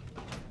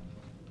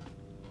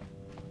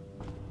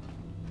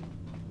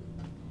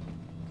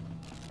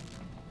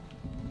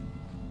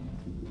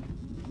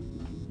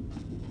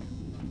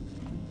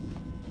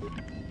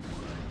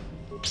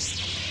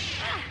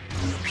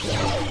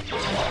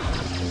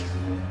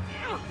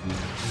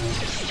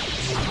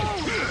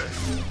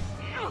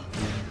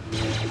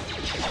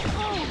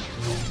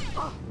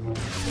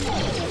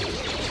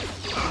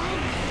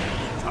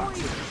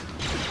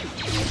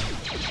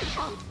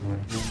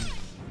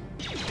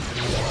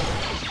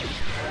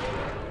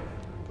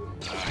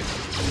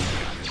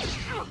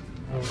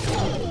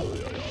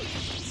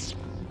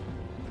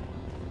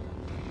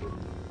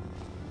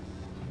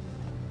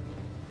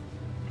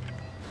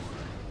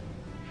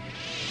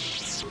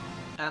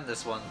 And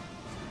this one.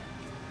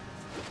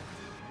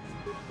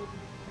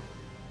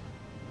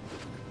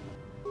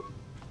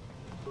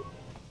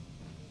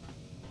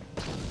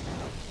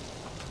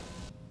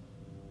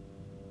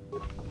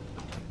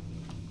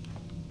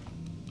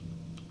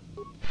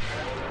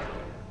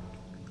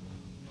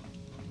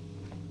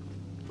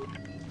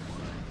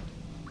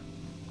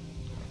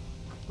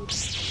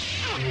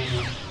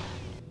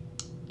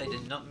 I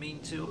did not mean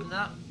to open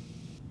that.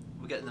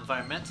 We get an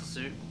environmental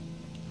suit.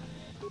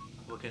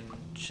 We can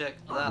check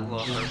that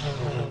locker.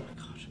 Oh my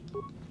god.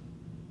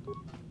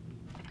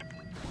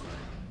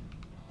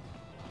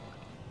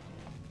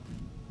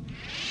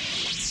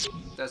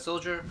 That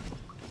soldier.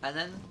 And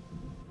then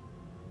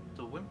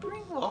the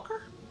whimpering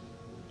locker?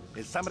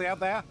 Is somebody out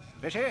there?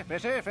 Fishy,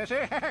 fishy,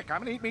 fishy.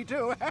 Come and eat me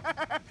too.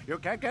 You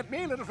can't get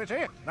me, little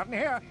fishy. Not in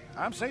here.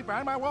 I'm safe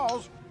behind my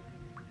walls.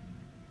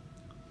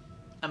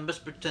 I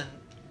must pretend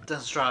to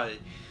try.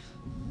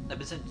 I've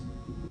been sent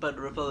by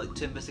the Republic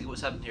to investigate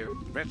what's happened here.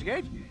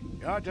 Investigate?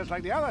 You're just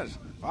like the others.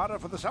 Fodder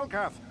for the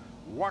Selkath.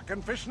 What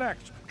can fish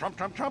next? Trump,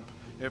 trump, trump.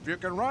 If you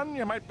can run,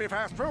 you might be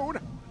fast food.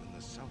 And the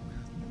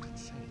Selkath went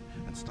insane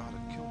and started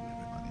killing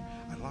everybody.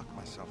 I locked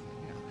myself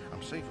in here.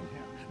 I'm safe in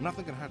here.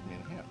 Nothing can hurt me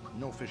in here.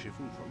 No fishy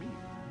food for me.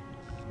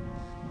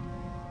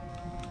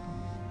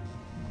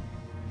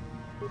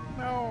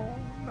 No,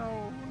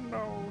 no,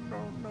 no,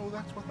 no, no.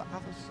 That's what the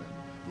others said.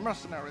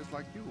 Mercenaries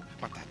like you.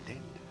 But they're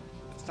dead.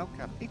 The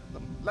Selkath ate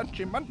them.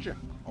 Lunchy munchy.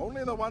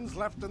 Only the ones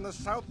left in the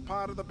south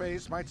part of the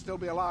base might still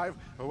be alive,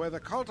 or where the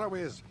Kolto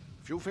is.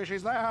 Few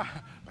fishies there,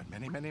 but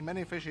many, many,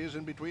 many fishies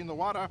in between the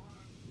water.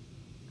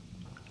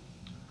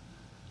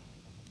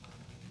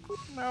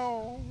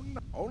 No, no,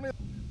 only...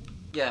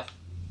 Yeah.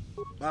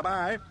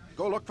 Bye-bye.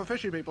 Go look for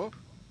fishy people.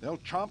 They'll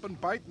chomp and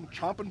bite and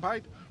chomp and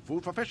bite.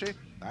 Food for fishy.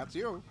 That's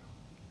you.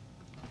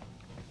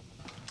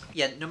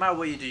 Yeah, no matter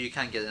what you do, you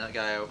can't get that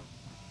guy out.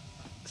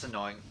 It's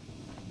annoying.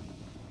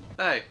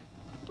 Hey.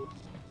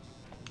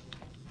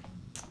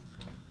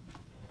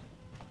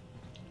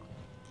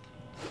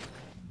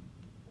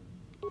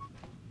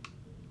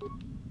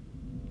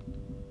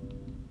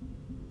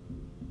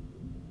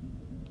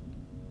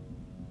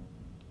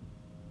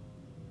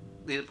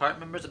 The party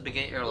members at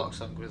beginning airlock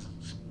song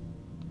quizzes.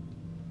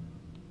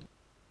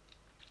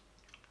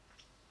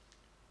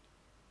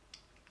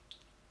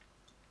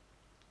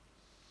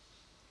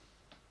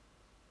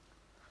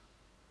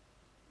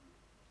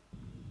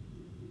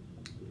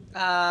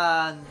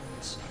 And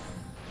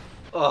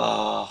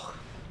oh,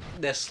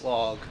 this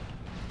log.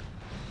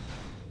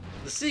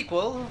 The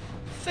sequel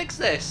fixed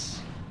this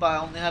by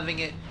only having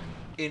it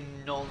in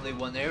only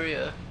one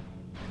area,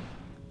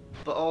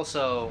 but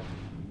also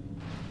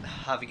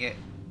having it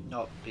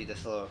not be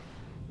this low.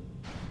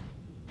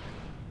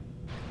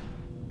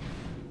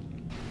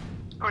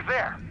 Who's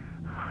there?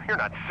 You're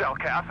not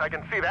Selkath, I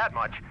can see that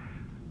much.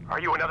 Are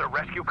you another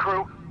rescue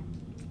crew?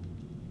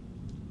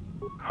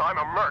 I'm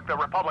a merc the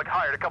Republic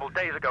hired a couple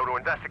days ago to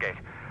investigate.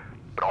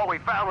 But all we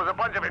found was a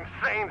bunch of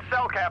insane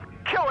Selkath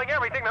killing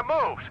everything that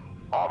moves.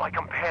 All my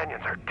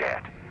companions are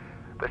dead.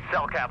 The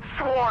Selkath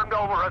swarmed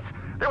over us.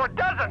 There were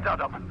dozens of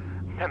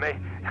them. And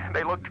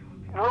they looked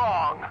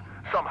wrong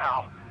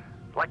somehow.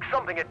 Like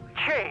something had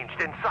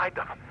changed inside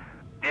them.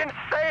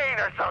 Insane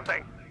or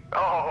something.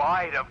 Oh,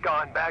 I'd have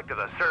gone back to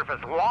the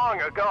surface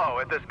long ago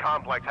if this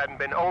complex hadn't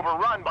been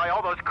overrun by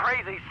all those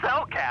crazy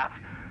Selkath.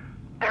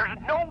 There's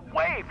no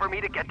way for me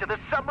to get to the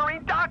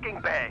submarine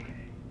docking bay.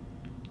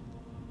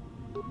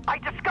 I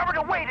discovered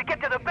a way to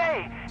get to the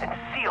bay and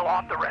seal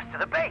off the rest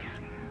of the base.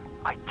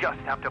 I just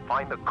have to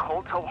find the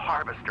Kolto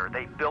harvester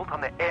they built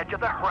on the edge of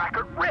the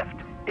Hrackert Rift.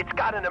 It's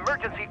got an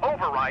emergency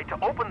override to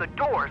open the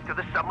doors to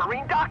the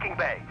submarine docking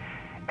bay.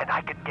 And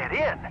I could get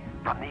in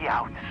from the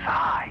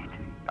outside.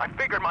 I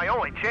figured my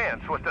only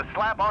chance was to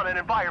slap on an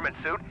environment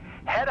suit,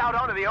 head out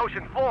onto the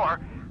ocean floor,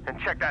 and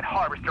check that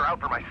harvester out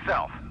for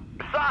myself.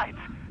 Besides,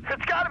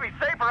 it's gotta be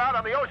safer out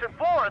on the ocean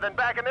floor than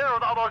back in there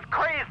with all those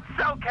crazed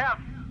Selkath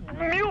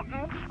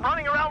mutants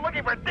running around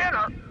looking for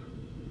dinner.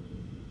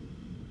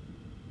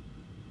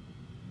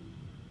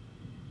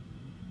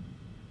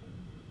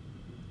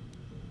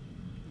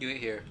 You wait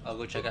here. I'll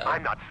go check it out.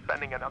 I'm not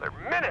spending another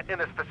minute in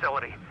this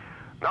facility.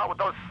 Not with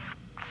those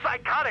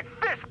psychotic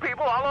fish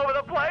people all over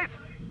the place.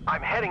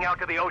 I'm heading out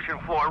to the ocean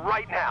floor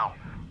right now.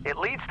 It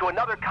leads to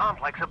another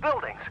complex of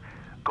buildings.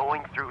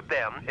 Going through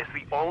them is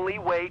the only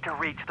way to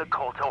reach the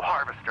Kolto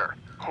harvester.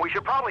 We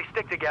should probably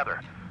stick together,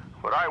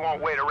 but I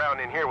won't wait around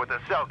in here with the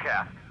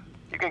Selkath.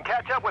 You can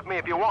catch up with me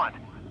if you want.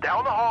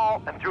 Down the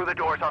hall and through the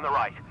doors on the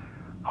right.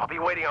 I'll be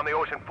waiting on the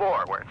ocean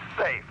floor where it's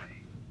safe.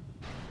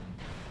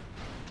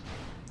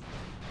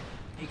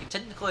 You can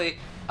technically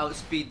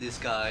outspeed this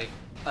guy.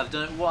 I've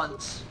done it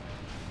once,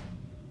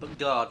 but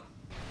God.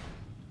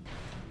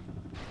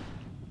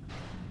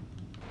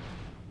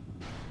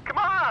 Come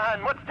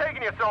on! What's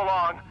taking you so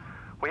long?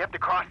 We have to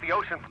cross the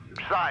ocean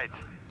sides.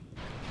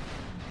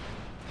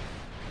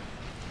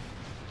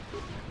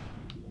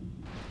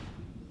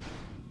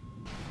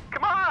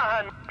 Come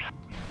on!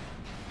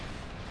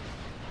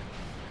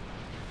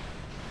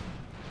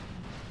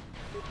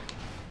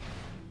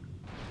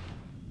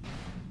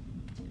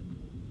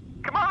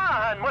 Come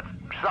on! What's...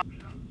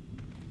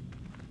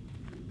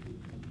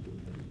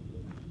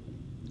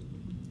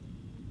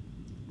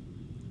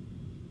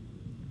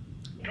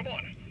 Come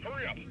on,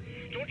 hurry up.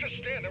 Don't just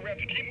stand there, we have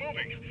to keep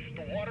moving.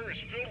 The water is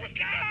filled with...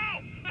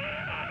 Ow!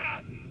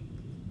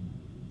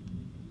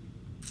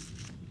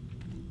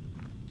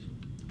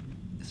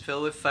 It's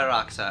filled with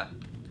Ferraxa.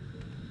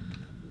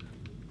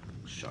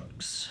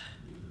 Sharks.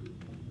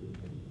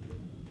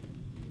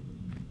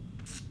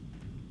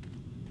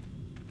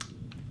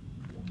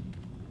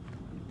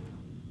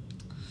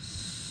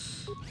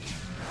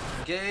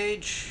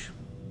 Engage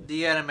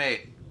the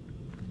enemy.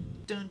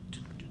 Dun,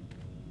 dun, dun.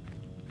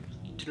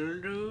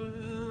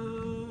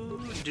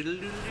 Diddle-doo,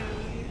 diddle-doo-doo.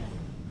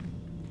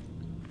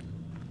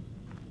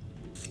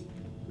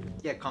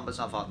 Yeah, combat's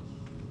not fun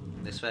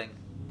in this thing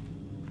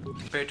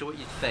compared to what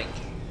you'd think.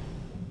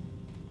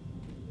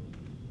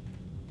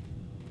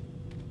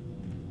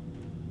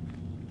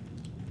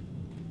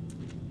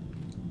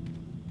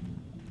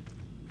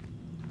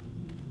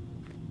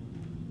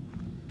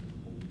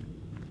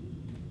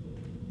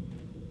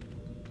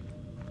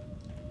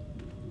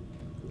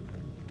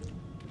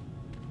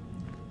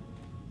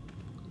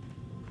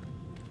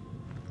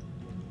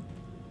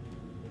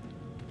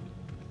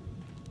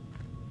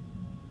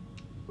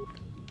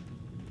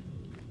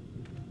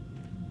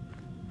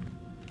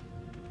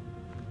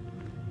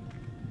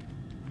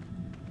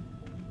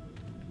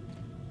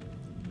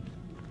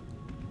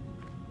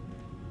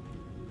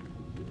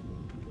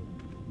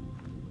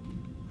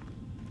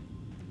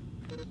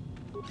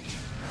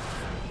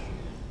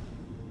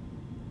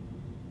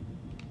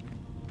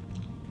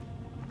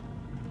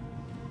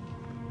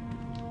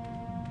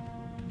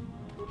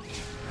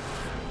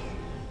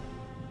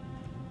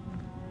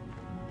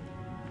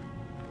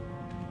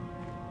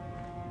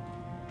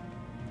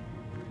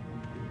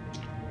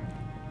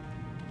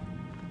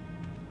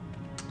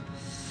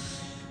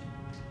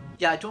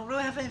 Yeah, I don't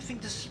really have anything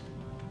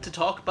to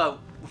talk about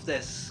with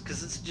this,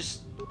 because it's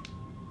just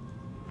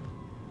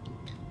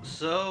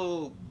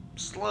so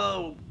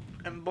slow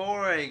and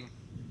boring.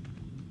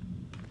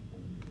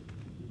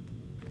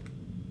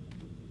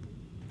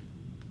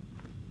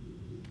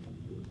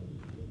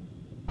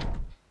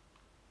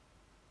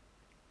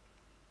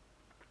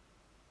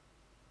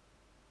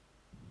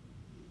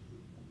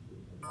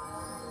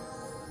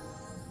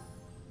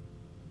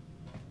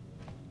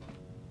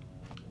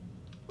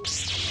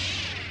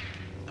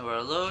 We're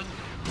alone.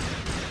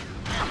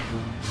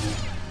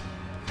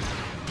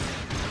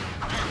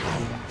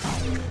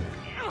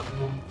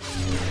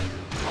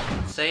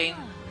 Insane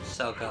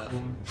Selkath.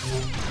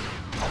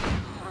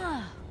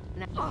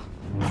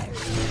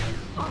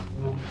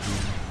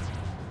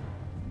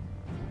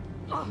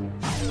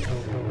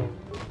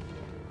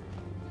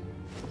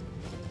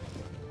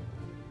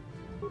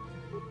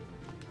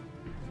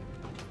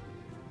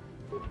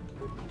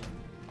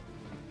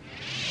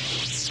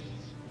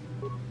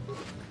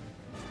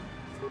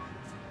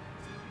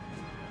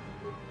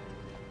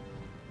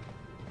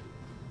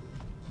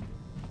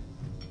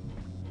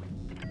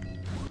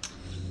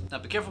 Now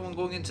be careful when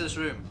going into this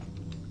room.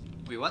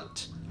 We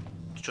want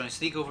to try and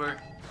sneak over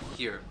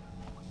here.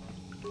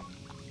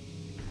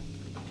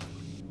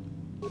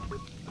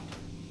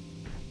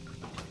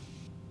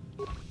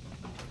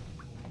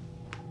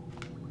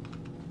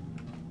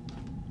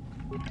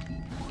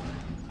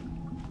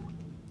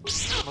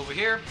 Over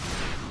here,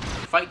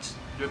 fight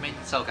the remaining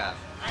Selkath.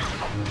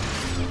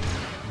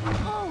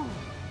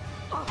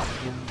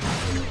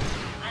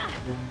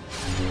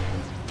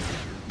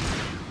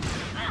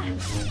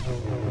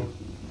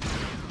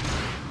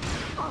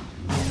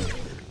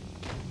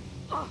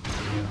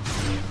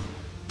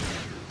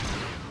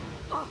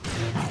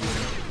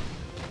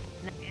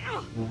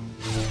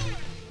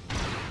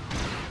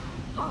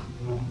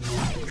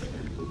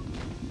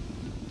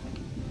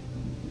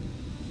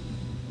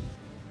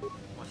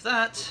 With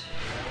that,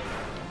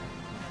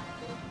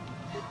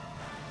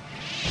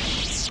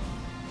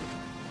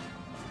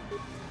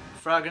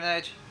 frag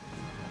grenade,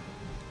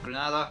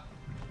 Granada.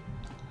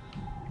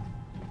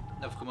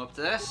 Never come up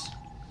to this.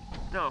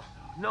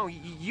 No,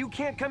 you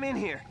can't come in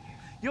here.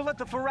 You'll let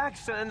the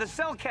Firaxa and the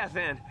Selkath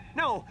in.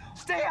 No,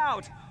 stay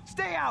out!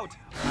 Stay out!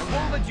 I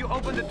won't let you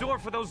open the door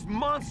for those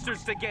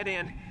monsters to get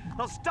in.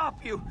 I'll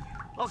stop you.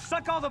 I'll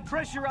suck all the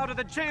pressure out of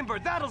the chamber.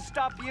 That'll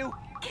stop you.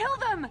 Kill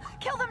them!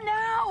 Kill them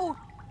now!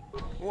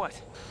 What?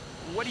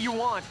 What do you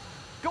want?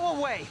 Go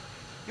away!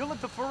 You'll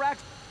let the Firaxa...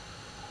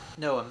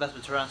 No, I'm Beth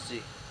with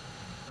Tyranny.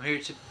 I'm here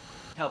to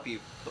help you,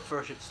 but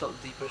first you have to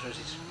stop the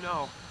depressurization.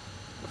 No.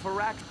 The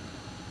Firaxa...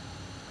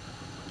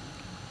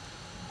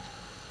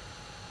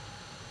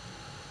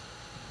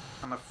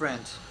 I'm a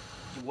friend.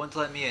 You want to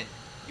let me in.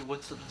 You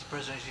want to stop the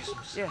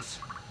depressurization. Yes.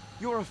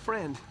 You're a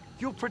friend.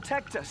 You'll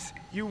protect us.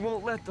 You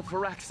won't let the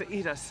Firaxa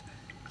eat us.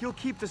 You'll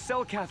keep the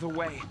Selkath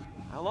away.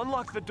 I'll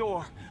unlock the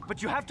door,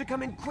 but you have to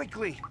come in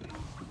quickly.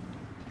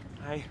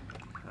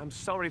 I'm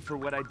sorry for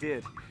what I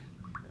did.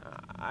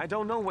 I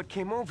don't know what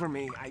came over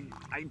me.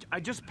 I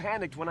just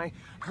panicked when I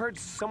heard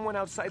someone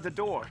outside the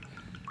door.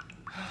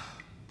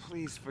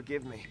 Please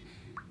forgive me.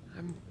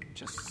 I'm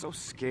just so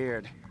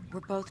scared.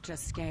 We're both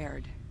just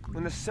scared.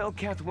 When the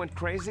Selkath went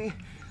crazy,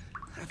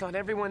 I thought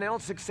everyone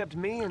else except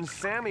me and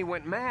Sammy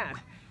went mad.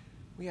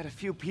 We had a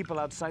few people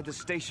outside the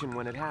station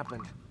when it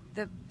happened.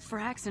 The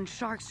Frax and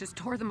Sharks just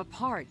tore them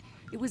apart.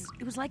 It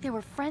was like they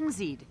were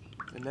frenzied.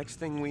 The next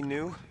thing we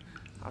knew,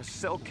 our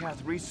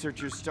Selkath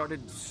researchers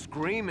started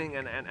screaming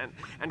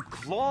and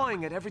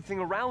clawing at everything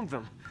around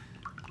them.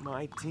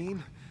 My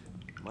team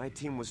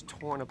was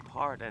torn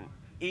apart and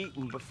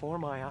eaten before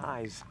my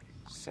eyes.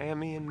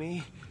 Sammy and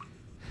me,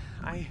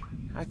 I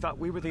thought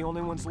we were the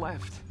only ones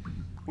left.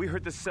 We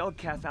heard the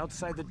Selkath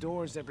outside the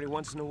doors every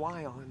once in a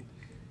while, and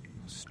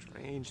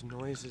strange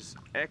noises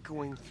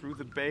echoing through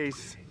the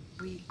base.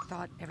 We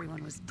thought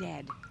everyone was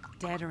dead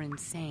or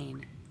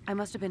insane. I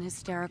must have been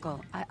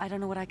hysterical. I don't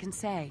know what I can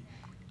say.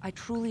 I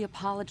truly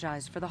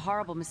apologize for the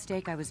horrible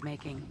mistake I was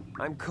making.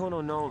 I'm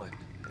Kono Nolan,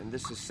 and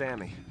this is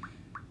Sammy.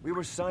 We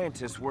were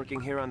scientists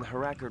working here on the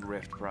Harakard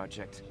Rift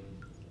project.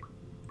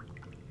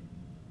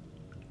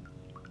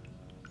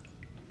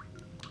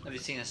 Have you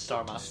seen a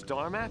star map? A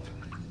star map?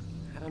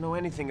 I don't know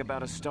anything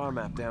about a star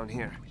map down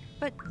here.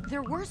 But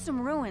there were some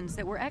ruins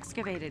that were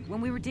excavated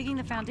when we were digging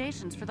the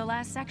foundations for the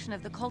last section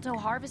of the Kolto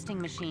harvesting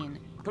machine.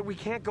 But we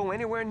can't go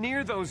anywhere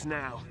near those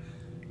now.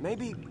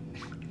 Maybe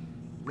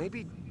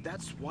Maybe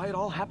that's why it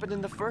all happened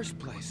in the first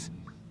place.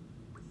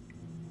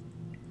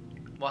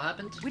 What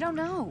happened? We don't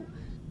know.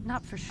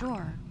 Not for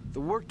sure.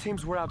 The work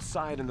teams were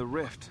outside in the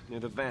rift, near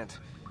the vent.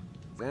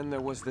 Then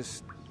there was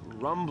this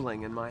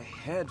rumbling, and my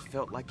head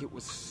felt like it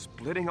was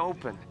splitting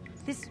open.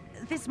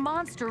 This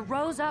monster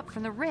rose up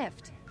from the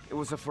rift. It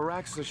was a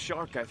Firaxa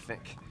shark, I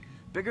think.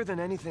 Bigger than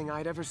anything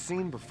I'd ever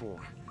seen before.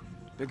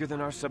 Bigger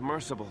than our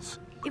submersibles.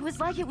 It was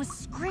like it was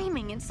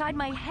screaming inside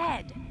my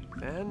head.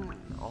 Then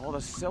all the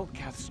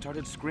Selkaths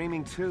started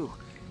screaming too.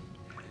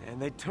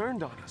 And they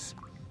turned on us.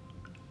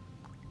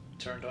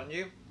 Turned on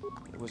you?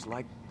 It was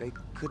like they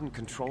couldn't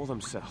control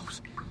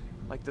themselves.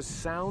 Like the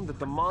sound that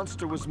the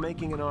monster was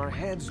making in our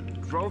heads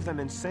drove them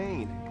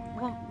insane.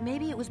 Well,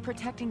 maybe it was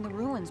protecting the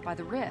ruins by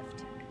the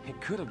rift.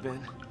 It could have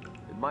been.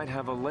 It might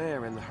have a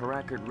lair in the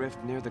Harakard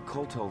Rift near the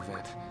Kolto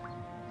vent.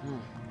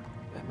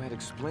 That might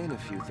explain a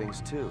few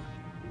things too.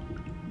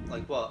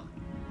 Like what?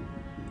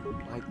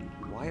 Like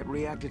why it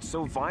reacted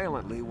so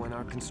violently when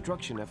our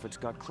construction efforts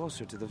got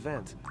closer to the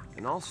vent.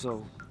 And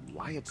also,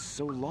 why it's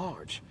so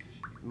large.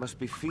 It must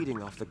be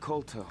feeding off the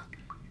Kolto.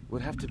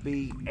 Would have to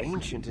be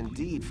ancient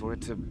indeed for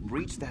it to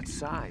reach that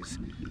size.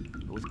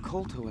 With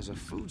Kolto as a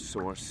food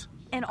source.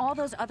 And all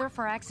those other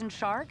Firaxan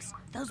sharks?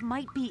 Those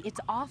might be its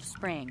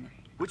offspring.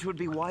 Which would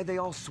be why they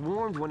all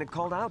swarmed when it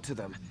called out to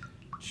them.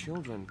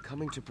 Children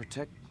coming to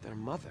protect their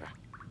mother.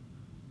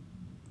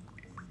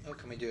 What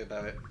can we do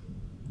about it?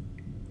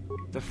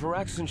 The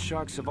Firaxan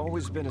sharks have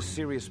always been a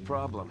serious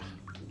problem.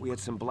 We had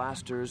some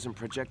blasters and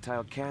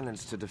projectile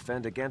cannons to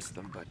defend against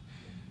them, but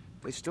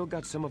they still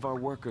got some of our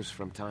workers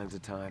from time to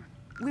time.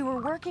 We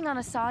were working on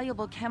a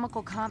soluble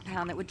chemical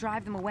compound that would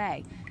drive them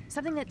away.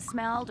 Something that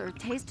smelled or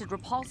tasted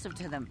repulsive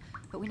to them,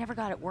 but we never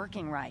got it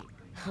working right.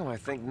 Oh, I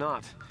think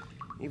not.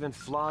 Even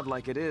flawed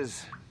like it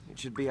is, it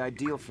should be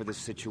ideal for this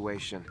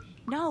situation.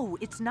 No,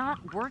 it's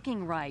not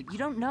working right. You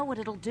don't know what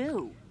it'll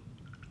do.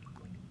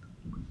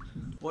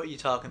 What are you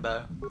talking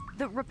about?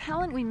 The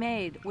repellent we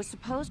made was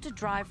supposed to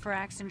drive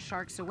Firaxan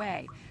sharks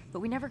away, but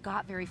we never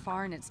got very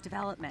far in its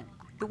development.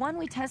 The one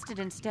we tested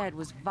instead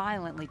was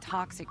violently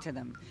toxic to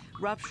them,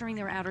 rupturing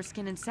their outer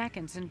skin in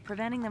seconds and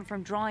preventing them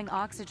from drawing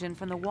oxygen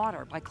from the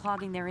water by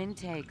clogging their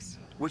intakes.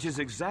 Which is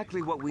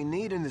exactly what we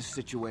need in this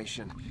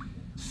situation.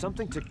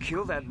 Something to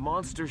kill that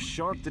monster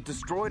shark that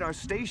destroyed our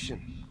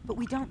station. But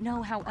we don't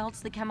know how else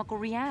the chemical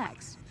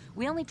reacts.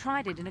 We only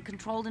tried it in a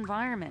controlled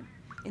environment.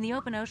 In the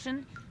open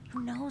ocean,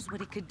 who knows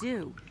what it could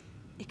do?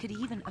 It could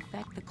even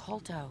affect the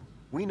Kolto.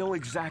 We know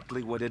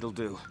exactly what it'll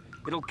do.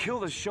 It'll kill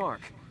the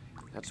shark.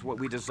 That's what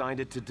we designed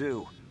it to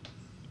do.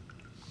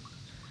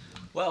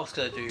 What else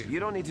could I do? You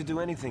don't need to do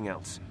anything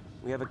else.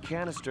 We have a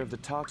canister of the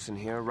toxin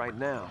here right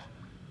now.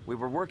 We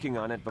were working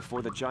on it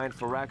before the giant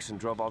Firaxan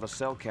drove all the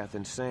Selkath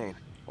insane.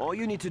 All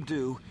you need to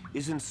do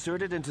is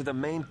insert it into the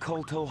main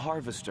Kolto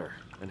harvester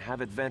and have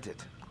it vented.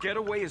 Get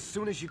away as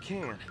soon as you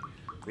can.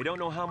 We don't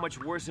know how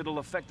much worse it'll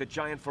affect the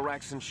giant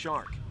Firaxan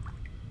shark.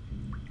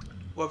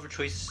 What other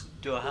choice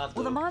do I have,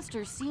 though? Well, the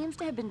monster seems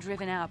to have been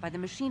driven out by the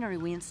machinery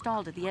we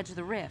installed at the edge of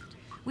the rift.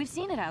 We've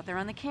seen it out there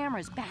on the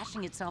cameras,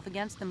 bashing itself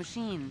against the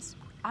machines.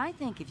 I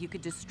think if you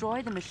could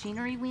destroy the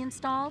machinery we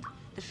installed,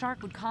 the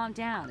shark would calm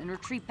down and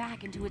retreat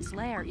back into its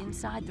lair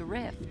inside the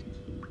rift.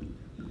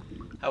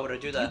 How would I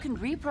do that? You can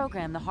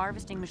reprogram the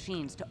harvesting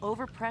machines to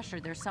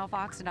overpressure their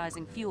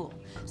self-oxidizing fuel,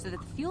 so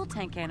that the fuel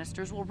tank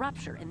canisters will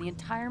rupture and the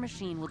entire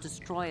machine will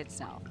destroy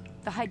itself.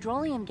 The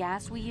hydrolium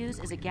gas we use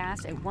is a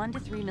gas at 1 to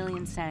 3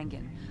 million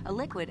Sangin, a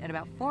liquid at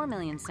about 4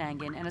 million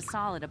Sangin, and a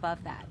solid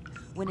above that.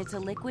 When it's a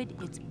liquid,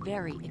 it's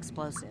very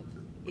explosive.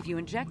 If you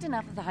inject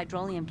enough of the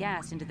hydrolium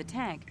gas into the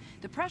tank,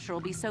 the pressure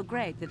will be so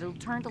great that it'll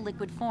turn to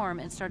liquid form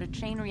and start a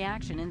chain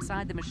reaction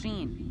inside the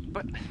machine.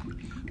 But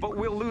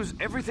we'll lose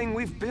everything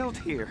we've built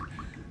here.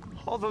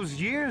 All those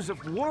years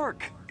of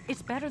work.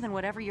 It's better than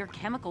whatever your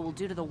chemical will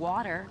do to the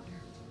water.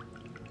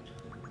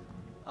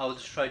 I'll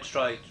just try to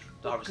destroy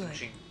the harvesting Good.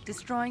 machine.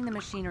 Destroying the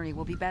machinery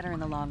will be better in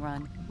the long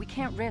run. We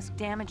can't risk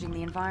damaging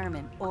the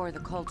environment or the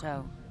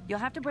Kolto. You'll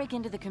have to break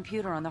into the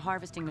computer on the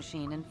harvesting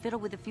machine and fiddle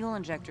with the fuel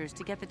injectors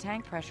to get the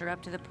tank pressure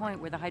up to the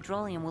point where the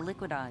hydrolium will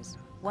liquidize.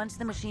 Once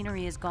the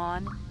machinery is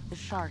gone, the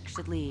shark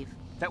should leave.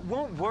 That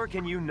won't work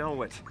and you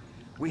know it.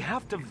 We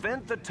have to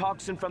vent the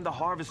toxin from the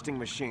harvesting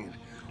machine.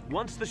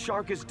 Once the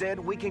shark is dead,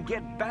 we can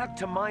get back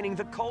to mining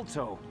the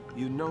Kolto.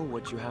 You know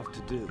what you have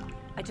to do.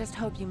 I just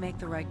hope you make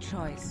the right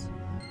choice.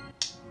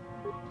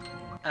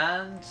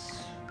 And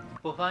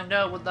we'll find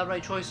out what that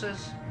right choice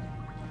is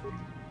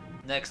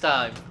next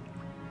time.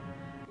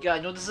 Yeah, I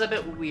know this is a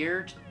bit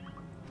weird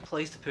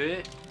place to put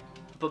it,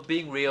 but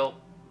being real,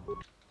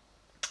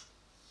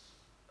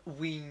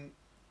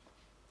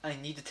 I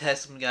need to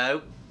test something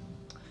out.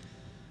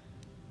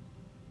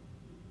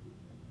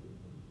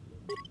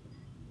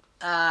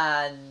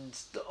 And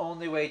the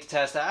only way to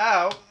test it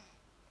out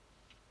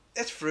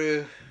is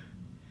through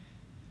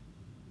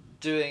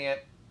doing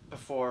it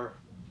before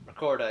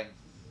recording.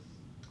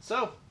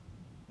 So,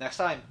 next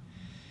time.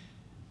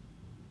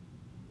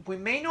 We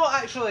may not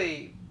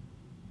actually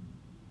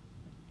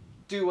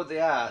do what they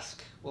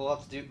ask. We'll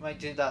have to might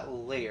do that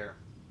later.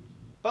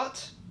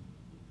 But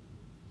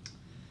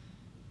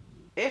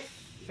if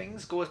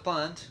things go as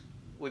planned,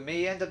 we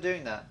may end up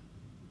doing that,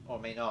 or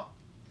may not.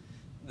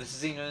 This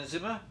is Eno and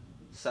Zuma,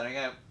 signing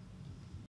out.